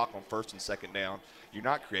pound the rock on first and second down. You're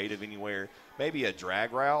not creative anywhere. Maybe a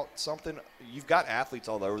drag route, something. You've got athletes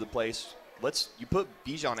all over the place. You put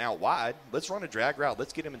Bijan out wide. Let's run a drag route.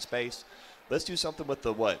 Let's get him in space. Let's do something with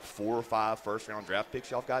the 4 or 5 first-round draft picks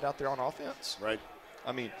y'all got out there on offense. Right.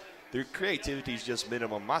 I mean, their creativity is just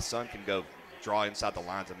minimum. My son can go draw inside the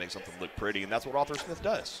lines and make something look pretty, and that's what Arthur Smith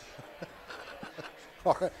does.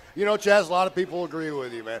 All right. Chaz, a lot of people agree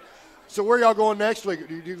with you, man. So where y'all going next week?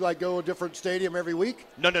 Do you go a different stadium every week?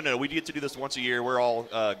 No. We get to do this once a year. We're all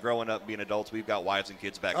growing up, being adults. We've got wives and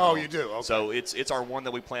kids back home. Oh, you do? Okay. So it's our one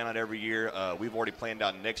that we plan on every year. We've already planned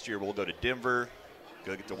out next year. We'll go to Denver,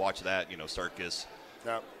 get to watch that, Circus.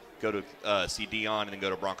 Yep. Go to see Dion and then go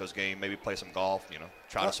to a Broncos game, maybe play some golf,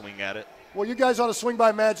 try to swing at it. Well, you guys ought to swing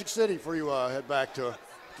by Magic City before you head back to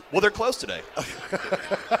Well, they're close today.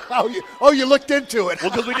 you looked into it.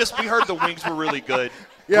 Well, because we heard the wings were really good.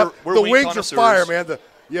 Yeah, we're the wing wings are fire, connoisseurs.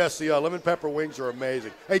 man. The lemon pepper wings are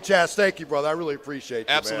amazing. Hey, Chaz, thank you, brother. I really appreciate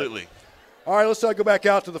you, Absolutely. man. All right, let's go back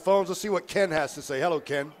out to the phones. Let's see what Ken has to say. Hello,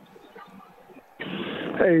 Ken.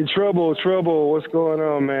 Hey, Trouble, what's going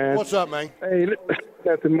on, man? What's up, man? Hey,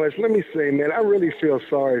 nothing much. Let me say, man, I really feel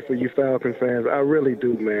sorry for you Falcon fans. I really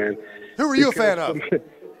do, man. Who are you a fan of?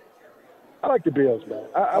 I like the Bills, man.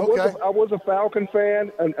 I was a Falcon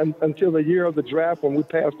fan until the year of the draft when we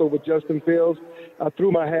passed over Justin Fields. I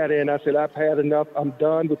threw my hat in. I said, I've had enough. I'm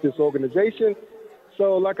done with this organization.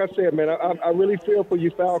 So, like I said, man, I really feel for you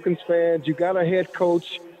Falcons fans. You got a head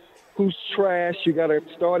coach who's trash. You got a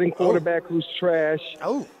starting quarterback who's trash.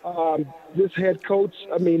 This head coach,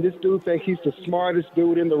 this dude thinks he's the smartest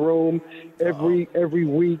dude in the room every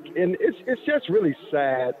week. And it's just really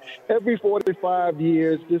sad. Every 45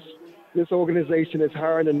 years, this organization is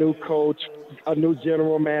hiring a new coach, a new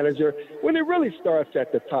general manager, when it really starts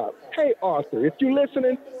at the top. Hey, Arthur, if you're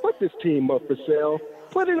listening, put this team up for sale.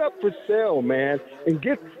 Put it up for sale, man, and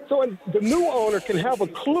so the new owner can have a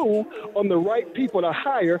clue on the right people to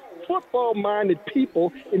hire football-minded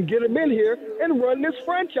people and get them in here and run this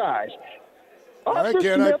franchise. Arthur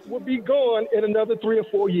Smith will be gone in another 3 or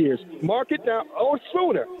 4 years. Mark it down, or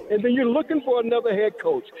sooner. And then you're looking for another head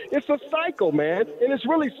coach. It's a cycle, man, and it's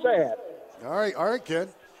really sad. All right, Ken.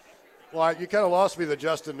 Well, you kind of lost me the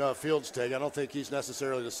Justin Fields take. I don't think he's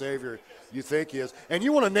necessarily the savior you think he is. And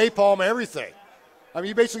you want to napalm everything. I mean,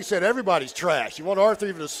 you basically said everybody's trash. You want Arthur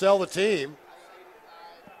even to sell the team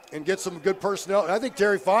and get some good personnel. And I think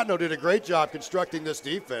Terry Fontenot did a great job constructing this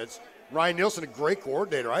defense. Ryan Nielsen, a great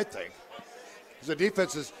coordinator, I think. Because the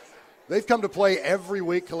defense they've come to play every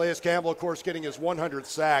week. Calais Campbell, of course, getting his 100th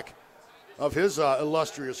sack of his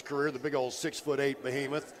illustrious career, the big old 6'8"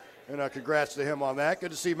 behemoth. And congrats to him on that.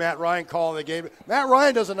 Good to see Matt Ryan calling the game. Matt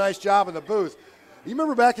Ryan does a nice job in the booth. You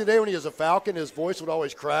remember back in the day when he was a Falcon, his voice would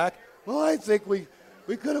always crack? Well, I think we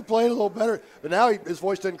could have played a little better. But now his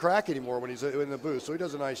voice doesn't crack anymore when he's in the booth, so he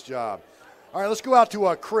does a nice job. All right, let's go out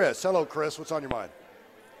to Chris. Hello, Chris. What's on your mind?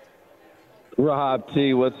 Rob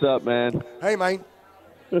T, what's up, man? Hey, man.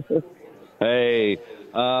 Hey,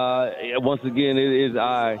 once again, it is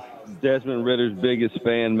Desmond Ridder's biggest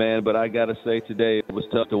fan, man, but I got to say today it was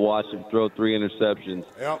tough to watch him throw 3 interceptions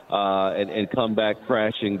and come back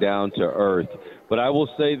crashing down to earth. But I will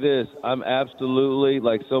say this, I'm absolutely,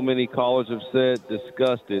 like so many callers have said,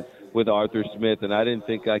 disgusted with Arthur Smith, and I didn't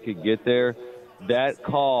think I could get there. That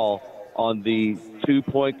call on the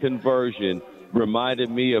 2-point conversion reminded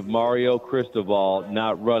me of Mario Cristobal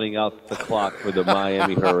not running out the clock for the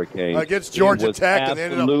Miami Hurricanes. Against Georgia Tech, and they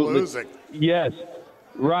ended up losing. Yes,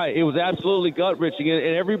 right. It was absolutely gut-wrenching,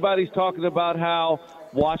 and everybody's talking about how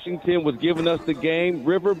Washington was giving us the game.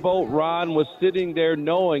 Riverboat Ron was sitting there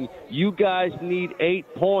knowing you guys need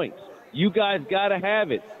 8 points. You guys got to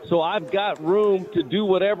have it. So I've got room to do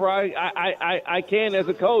whatever I can as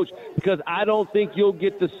a coach, because I don't think you'll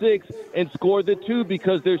get the 6 and score the 2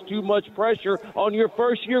 because there's too much pressure on your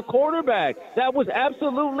first-year quarterback. That was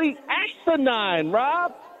absolutely asinine,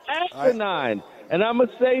 Rob. Asinine. And I'm going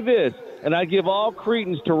to say this, and I give all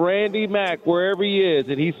credence to Randy Mack wherever he is,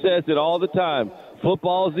 and he says it all the time.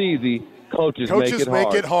 Football's easy. Coaches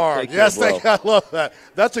make it hard. Yes, I love that.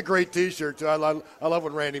 That's a great T-shirt, too. I love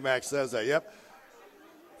when Randy Mack says that. Yep.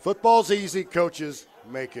 Football's easy. Coaches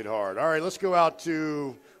make it hard. All right, let's go out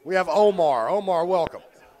to – we have Omar. Omar, welcome.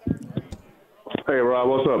 Hey, Rob.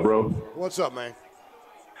 What's up, bro? What's up, man?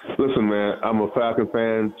 Listen, man, I'm a Falcon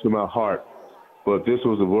fan to my heart, but this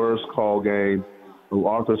was the worst call game of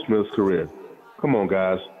Arthur Smith's career. Come on,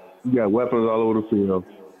 guys. You got weapons all over the field,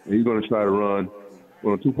 and you're going to try to run –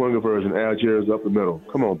 on a 2-point conversion, Algiers up the middle.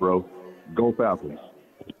 Come on, bro. Go Falcons.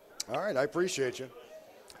 All right, I appreciate you.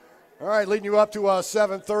 All right, leading you up to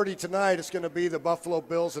 7:30 tonight, it's going to be the Buffalo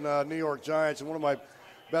Bills and New York Giants. And one of my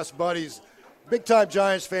best buddies, big-time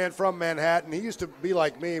Giants fan from Manhattan, he used to be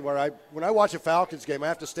like me, where when I watch a Falcons game, I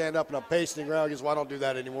have to stand up and I'm pacing around. He goes, well, I don't do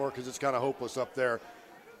that anymore because it's kind of hopeless up there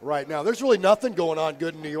right now. There's really nothing going on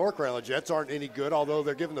good in New York right now. The Jets aren't any good, although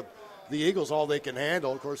they're giving the Eagles all they can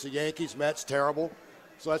handle. Of course, the Yankees, Mets, terrible.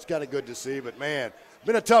 So that's kind of good to see. But, man,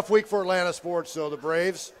 been a tough week for Atlanta sports. So the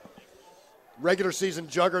Braves, regular season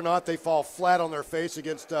juggernaut, they fall flat on their face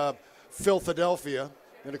against Philadelphia.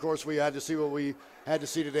 And, of course, we had to see what we had to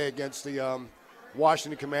see today against the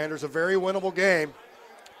Washington Commanders. A very winnable game.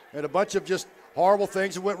 And a bunch of just horrible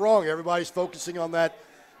things that went wrong. Everybody's focusing on that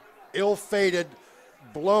ill-fated,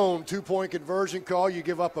 blown 2-point conversion call. You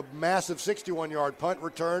give up a massive 61-yard punt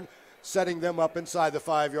return, setting them up inside the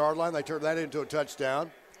 5-yard line. They turned that into a touchdown.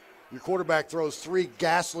 Your quarterback throws 3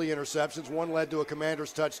 ghastly interceptions. One led to a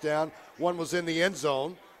Commander's touchdown. One was in the end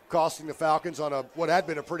zone, costing the Falcons on what had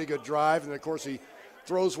been a pretty good drive. And, of course, he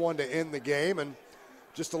throws one to end the game. And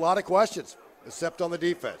just a lot of questions, except on the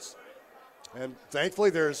defense. And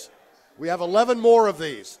thankfully we have 11 more of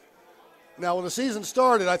these. Now, when the season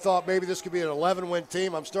started, I thought maybe this could be an 11-win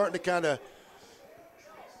team. I'm starting to kind of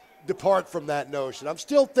depart from that notion. I'm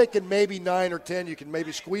still thinking maybe 9 or 10 you can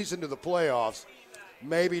maybe squeeze into the playoffs.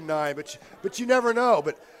 Maybe 9, but you never know.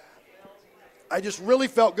 But I just really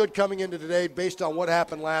felt good coming into today based on what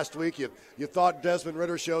happened last week. You thought Desmond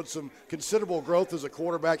Ridder showed some considerable growth as a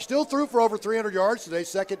quarterback. Still threw for over 300 yards today,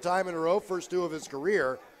 second time in a row, first 2 of his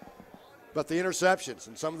career. But the interceptions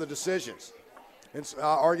and some of the decisions and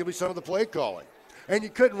arguably some of the play calling. And you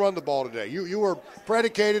couldn't run the ball today. You were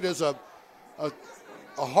predicated as a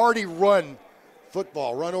hardy run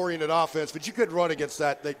football, run-oriented offense, but you couldn't run against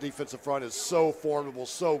that. The defensive front is so formidable,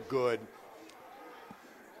 so good.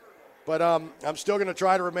 But I'm still going to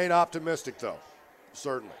try to remain optimistic, though,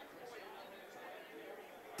 certainly.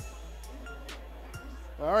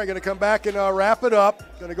 All right, going to come back and wrap it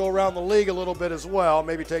up. Going to go around the league a little bit as well,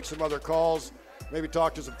 maybe take some other calls maybe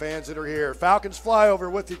talk to some fans that are here. Falcons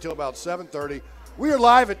Flyover with you till about 7:30. We are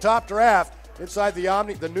live at Top Draft inside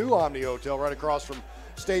the new Omni Hotel right across from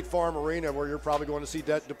State Farm Arena, where you're probably going to see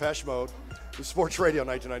Depeche Mode. The Sports Radio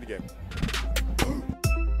 1990 Game.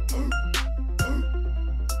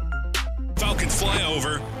 Falcons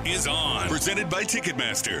Flyover is on. Presented by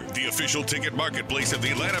Ticketmaster, the official ticket marketplace of the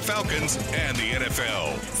Atlanta Falcons and the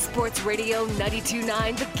NFL. Sports Radio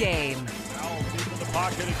 92.9 The Game. Deep in the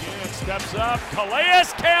pocket again. Steps up. Calais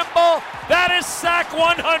Campbell. That is sack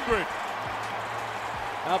 100.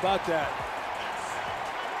 How about that?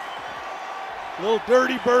 Little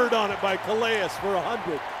dirty bird on it by Calais for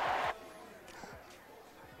 100.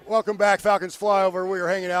 Welcome back, Falcons Flyover. We are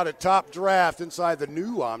hanging out at Top Draft inside the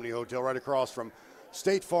new Omni Hotel right across from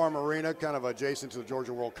State Farm Arena, kind of adjacent to the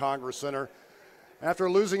Georgia World Congress Center. After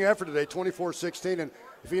a losing effort today, 24-16. And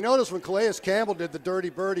if you notice, when Calais Campbell did the dirty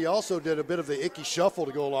bird, he also did a bit of the icky shuffle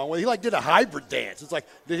to go along with it. He did a hybrid dance. It's like,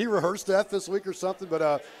 did he rehearse that this week or something?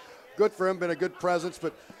 But good for him, been a good presence.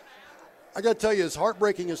 But I got to tell you, as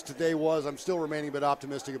heartbreaking as today was, I'm still remaining a bit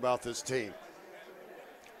optimistic about this team.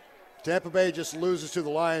 Tampa Bay just loses to the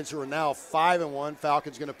Lions, who are now 5-1.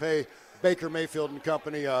 Falcons going to pay Baker Mayfield and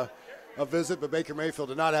company a visit, but Baker Mayfield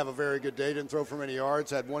did not have a very good day. Didn't throw for many yards,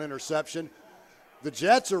 had one interception. The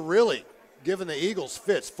Jets are really giving the Eagles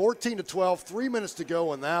fits. 14-12, 3 minutes to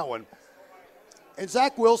go in that one. And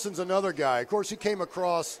Zach Wilson's another guy. Of course, he came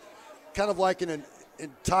across kind of like an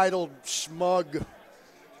entitled, smug,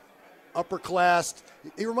 upper class.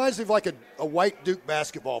 He reminds me of like a white Duke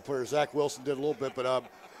basketball player. Zach Wilson did a little bit, but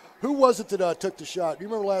who was it that took the shot? Do you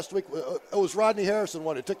remember last week? It was Rodney Harrison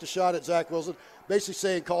who took the shot at Zach Wilson,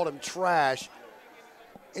 basically called him trash.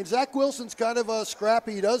 And Zach Wilson's kind of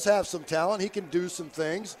scrappy. He does have some talent. He can do some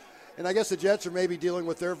things. And I guess the Jets are maybe dealing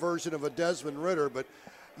with their version of a Desmond Ridder, but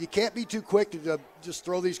you can't be too quick to just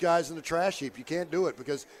throw these guys in the trash heap. You can't do it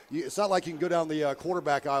because it's not like you can go down the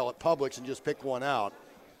quarterback aisle at Publix and just pick one out.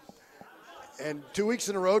 And 2 weeks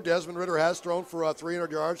in a row, Desmond Ridder has thrown for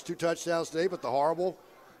 300 yards, 2 touchdowns today, but the horrible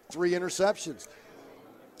 3 interceptions.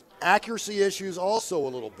 Accuracy issues also a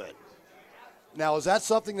little bit. Now, is that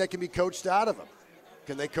something that can be coached out of him?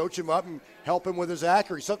 Can they coach him up and help him with his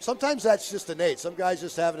accuracy? Sometimes that's just innate. Some guys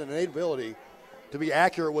just have an innate ability to be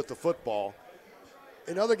accurate with the football.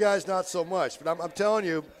 And other guys not so much. But I'm telling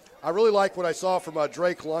you, I really like what I saw from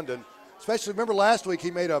Drake London. Especially, remember last week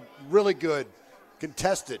he made a really good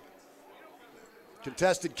contested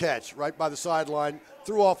catch right by the sideline,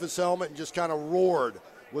 threw off his helmet and just kind of roared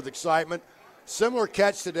with excitement. Similar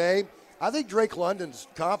catch today. I think Drake London's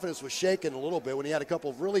confidence was shaken a little bit when he had a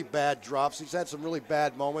couple of really bad drops. He's had some really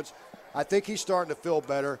bad moments. I think he's starting to feel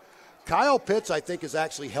better. Kyle Pitts, I think, is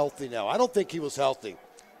actually healthy now. I don't think he was healthy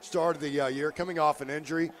started the year, coming off an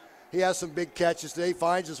injury. He has some big catches today,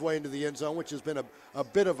 finds his way into the end zone, which has been a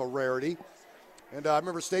bit of a rarity. And I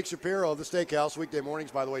remember Steak Shapiro of the Steakhouse, weekday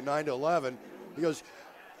mornings, by the way, 9 to 11. He goes,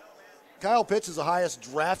 Kyle Pitts is the highest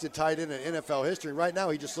drafted tight end in NFL history. Right now,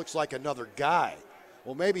 he just looks like another guy.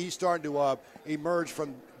 Well, maybe he's starting to emerge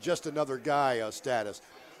from just another guy status.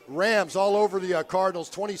 Rams all over the Cardinals,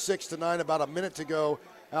 26-9, about a minute to go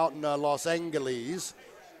out in Los Angeles.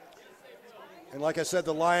 And like I said,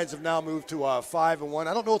 the Lions have now moved to 5-1.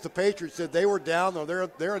 I don't know what the Patriots did. They were down, though.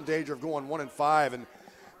 They're in danger of going 1-5, and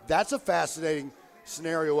that's a fascinating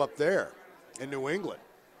scenario up there in New England.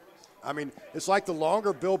 I mean, it's like the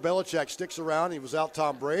longer Bill Belichick sticks around, he was out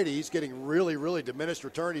Tom Brady, he's getting really, really diminished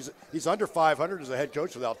return. He's under 500 as a head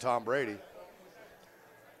coach without Tom Brady.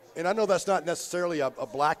 And I know that's not necessarily a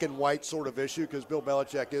black and white sort of issue because Bill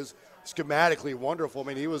Belichick is schematically wonderful. I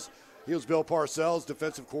mean, he was Bill Parcells,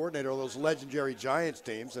 defensive coordinator of those legendary Giants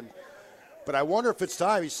teams. But I wonder if it's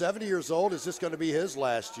time. He's 70 years old. Is this going to be his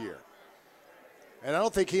last year? And I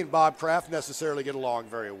don't think he and Bob Kraft necessarily get along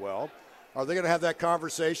very well. Are they going to have that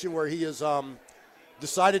conversation where he has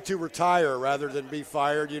decided to retire rather than be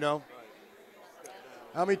fired, you know?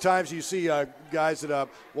 How many times do you see guys that,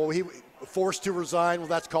 he forced to resign? Well,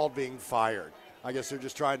 that's called being fired. I guess they're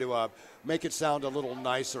just trying to make it sound a little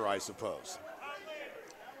nicer, I suppose.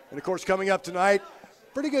 And, of course, coming up tonight,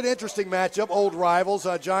 pretty good, interesting matchup. Old rivals.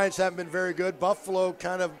 Giants haven't been very good. Buffalo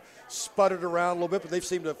kind of sputtered around a little bit, but they've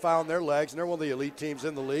seemed to have found their legs, and they're one of the elite teams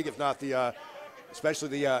in the league, if not especially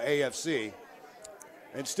the AFC.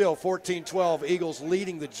 And still, 14-12, Eagles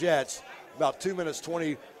leading the Jets. About 2 minutes,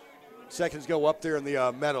 20 seconds go up there in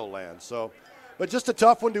the Meadowlands. So, but just a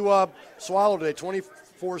tough one to swallow today.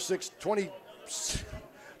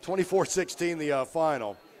 24-16 the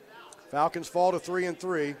final. Falcons fall to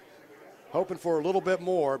 3-3, hoping for a little bit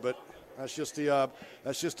more, but that's just the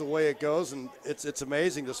way it goes. And it's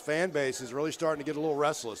amazing. This fan base is really starting to get a little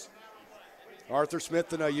restless. Arthur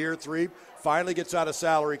Smith in year 3 finally gets out of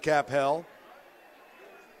salary cap hell.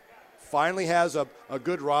 Finally has a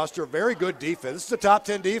good roster, very good defense. This is a top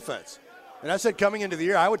 10 defense. And I said coming into the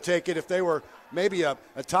year, I would take it if they were maybe a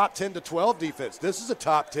top 10 to 12 defense. This is a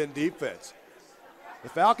top 10 defense. The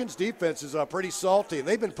Falcons' defense is pretty salty, and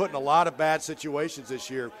they've been put in a lot of bad situations this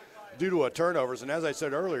year due to turnovers. And as I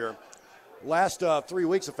said earlier, last 3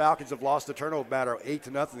 weeks, the Falcons have lost the turnover battle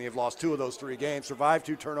 8-0. They've lost 2 of those 3 games, survived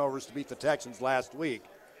 2 turnovers to beat the Texans last week.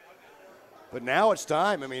 But now it's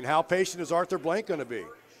time. I mean, how patient is Arthur Blank going to be?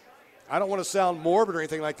 I don't want to sound morbid or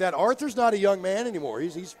anything like that. Arthur's not a young man anymore.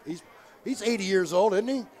 He's 80 years old, isn't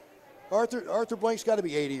he? Arthur Blank's got to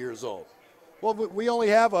be 80 years old. Well, we only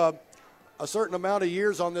have a certain amount of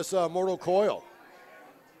years on this mortal coil.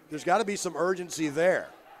 There's got to be some urgency there.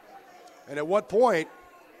 And at what point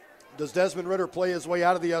does Desmond Ridder play his way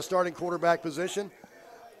out of the starting quarterback position?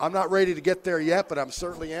 I'm not ready to get there yet, but I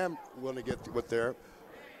certainly am willing to get there.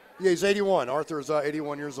 Yeah, he's 81. Arthur is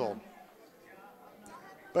 81 years old.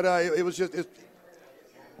 But it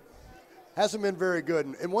hasn't been very good.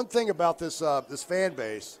 And one thing about this fan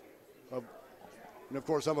base, and of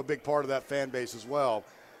course I'm a big part of that fan base as well,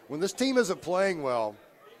 when this team isn't playing well,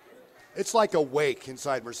 it's like a wake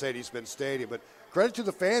inside Mercedes-Benz Stadium. But credit to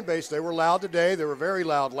the fan base. They were loud today. They were very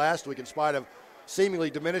loud last week in spite of seemingly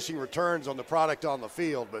diminishing returns on the product on the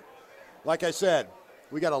field. But like I said,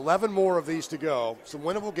 we got 11 more of these to go. Some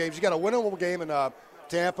winnable games. You got a winnable game in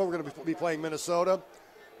Tampa. We're going to be playing Minnesota.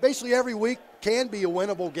 Basically every week can be a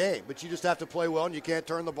winnable game, but you just have to play well and you can't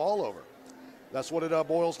turn the ball over. That's what it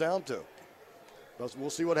boils down to. We'll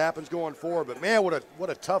see what happens going forward. But, man, what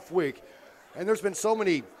a tough week. And there's been so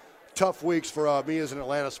many tough weeks for me as an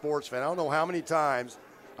Atlanta sports fan. I don't know how many times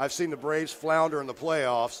I've seen the Braves flounder in the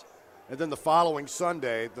playoffs, and then the following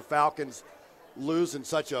Sunday the Falcons lose in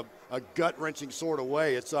such a gut-wrenching sort of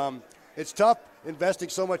way. It's tough investing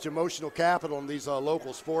so much emotional capital in these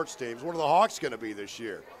local sports teams. What are the Hawks going to be this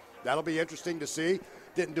year? That'll be interesting to see.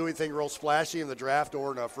 Didn't do anything real splashy in the draft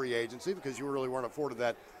or in a free agency because you really weren't afforded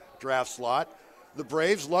that draft slot. The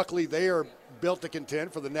Braves, luckily, they are built to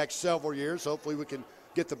contend for the next several years. Hopefully we can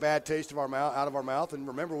get the bad taste out of our mouth. And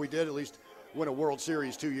remember, we did at least win a World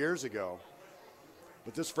Series 2 years ago.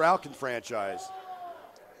 But this Falcon franchise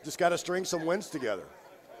just got to string some wins together.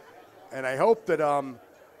 And I hope that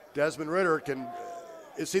Desmond Ridder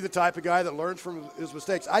is he the type of guy that learns from his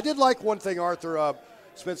mistakes. I did like one thing Arthur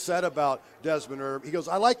Smith said about Desmond Ridder. He goes,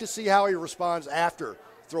 I like to see how he responds after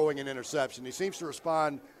throwing an interception. He seems to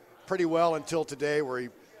respond pretty well until today where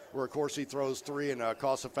of course he throws 3 and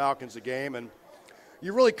costs the Falcons a game. And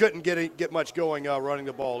you really couldn't get much going running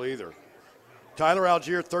the ball either. Tyler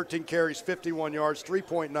Algier, 13 carries, 51 yards,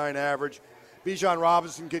 3.9 average. Bijan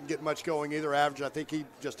Robinson couldn't get much going either. Average, I think he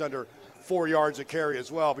just under 4 yards a carry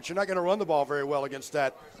as well. But you're not going to run the ball very well against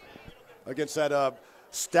that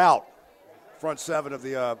stout front seven of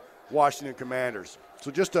the Washington Commanders.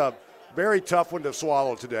 So just a very tough one to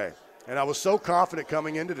swallow today. And I was so confident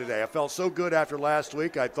coming into today. I felt so good after last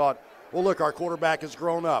week. I thought, well, look, our quarterback has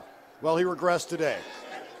grown up. Well, he regressed today.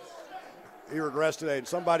 And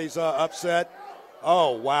somebody's upset.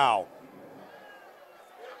 Oh, wow.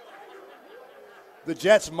 The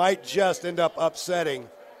Jets might just end up upsetting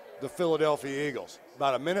the Philadelphia Eagles.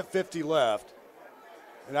 About 1:50 left.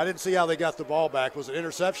 And I didn't see how they got the ball back. Was it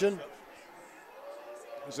interception?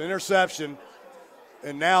 It was an interception.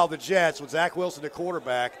 And now the Jets, with Zach Wilson, the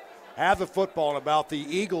quarterback, have the football on about the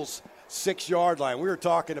Eagles' 6-yard line. We were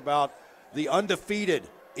talking about the undefeated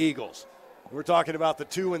Eagles. We're talking about the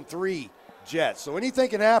 2-3 Jets. So anything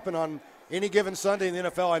can happen on any given Sunday in the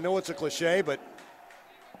NFL. I know it's a cliche, but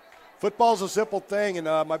football's a simple thing. And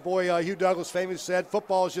my boy Hugh Douglas famously said,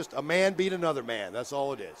 football is just a man beat another man. That's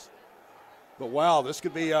all it is. But wow, this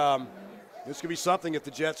could be something if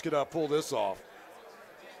the Jets could pull this off.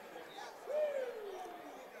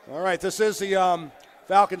 All right, this is the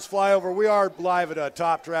Falcons Flyover. We are live at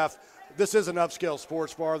Top Draft. This is an upscale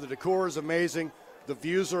sports bar. The decor is amazing. The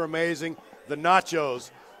views are amazing. The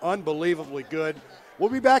nachos, unbelievably good. We'll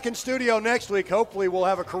be back in studio next week. Hopefully we'll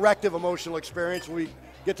have a corrective emotional experience when we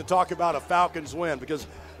get to talk about a Falcons win, because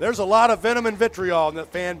there's a lot of venom and vitriol in the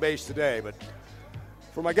fan base today. But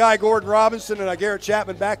for my guy Gordon Robinson and Garrett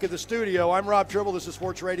Chapman back at the studio, I'm Rob Tribble. This is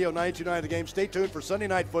Sports Radio 92.9 The Game. Stay tuned for Sunday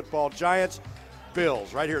Night Football, Giants,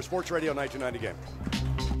 Bills, right here at Sports Radio 92.9 The Game.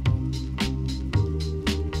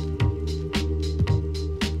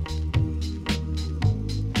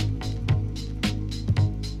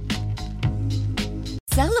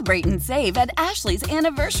 Celebrate and save at Ashley's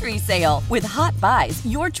Anniversary Sale. With Hot Buys,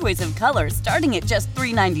 your choice of colors starting at just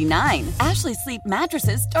 $3.99. Ashley Sleep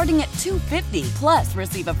mattresses starting at $2.50. Plus,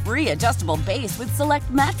 receive a free adjustable base with select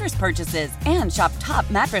mattress purchases. And shop top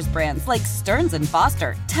mattress brands like Stearns &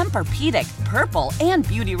 Foster, Tempur-Pedic, Purple, and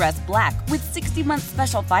Beautyrest Black with 60-month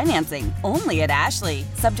special financing. Only at Ashley.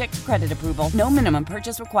 Subject to credit approval. No minimum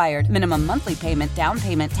purchase required. Minimum monthly payment, down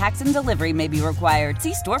payment, tax, and delivery may be required.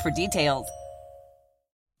 See store for details.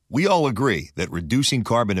 We all agree that reducing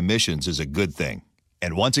carbon emissions is a good thing.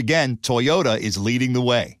 And once again, Toyota is leading the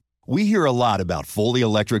way. We hear a lot about fully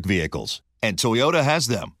electric vehicles, and Toyota has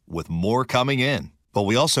them, with more coming in. But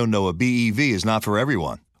we also know a BEV is not for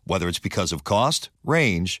everyone, whether it's because of cost,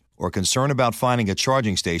 range, or concern about finding a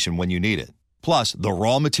charging station when you need it. Plus, the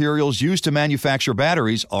raw materials used to manufacture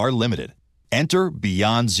batteries are limited. Enter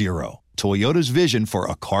Beyond Zero, Toyota's vision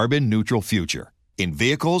for a carbon-neutral future. In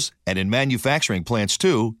vehicles and in manufacturing plants,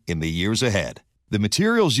 too, in the years ahead. The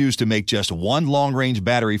materials used to make just one long-range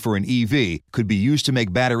battery for an EV could be used to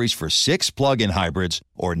make batteries for 6 plug-in hybrids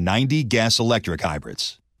or 90 gas-electric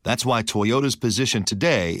hybrids. That's why Toyota's position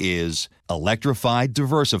today is electrified,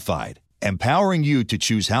 diversified, empowering you to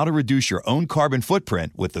choose how to reduce your own carbon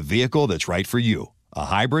footprint with the vehicle that's right for you, a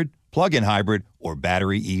hybrid, plug-in hybrid, or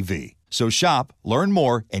battery EV. So shop, learn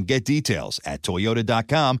more, and get details at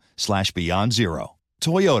toyota.com/beyond zero.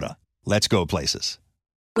 Toyota, let's go places.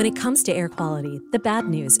 When it comes to air quality, the bad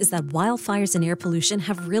news is that wildfires and air pollution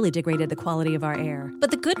have really degraded the quality of our air. But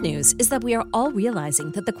the good news is that we are all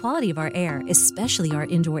realizing that the quality of our air, especially our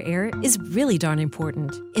indoor air, is really darn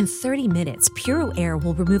important. In 30 minutes, Puro Air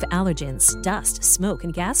will remove allergens, dust, smoke,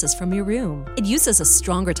 and gases from your room. It uses a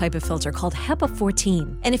stronger type of filter called HEPA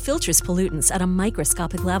 14, and it filters pollutants at a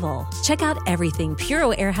microscopic level. Check out everything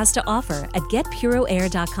Puro Air has to offer at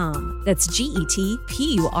getpuroair.com. That's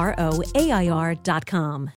GETPUROAIR.com.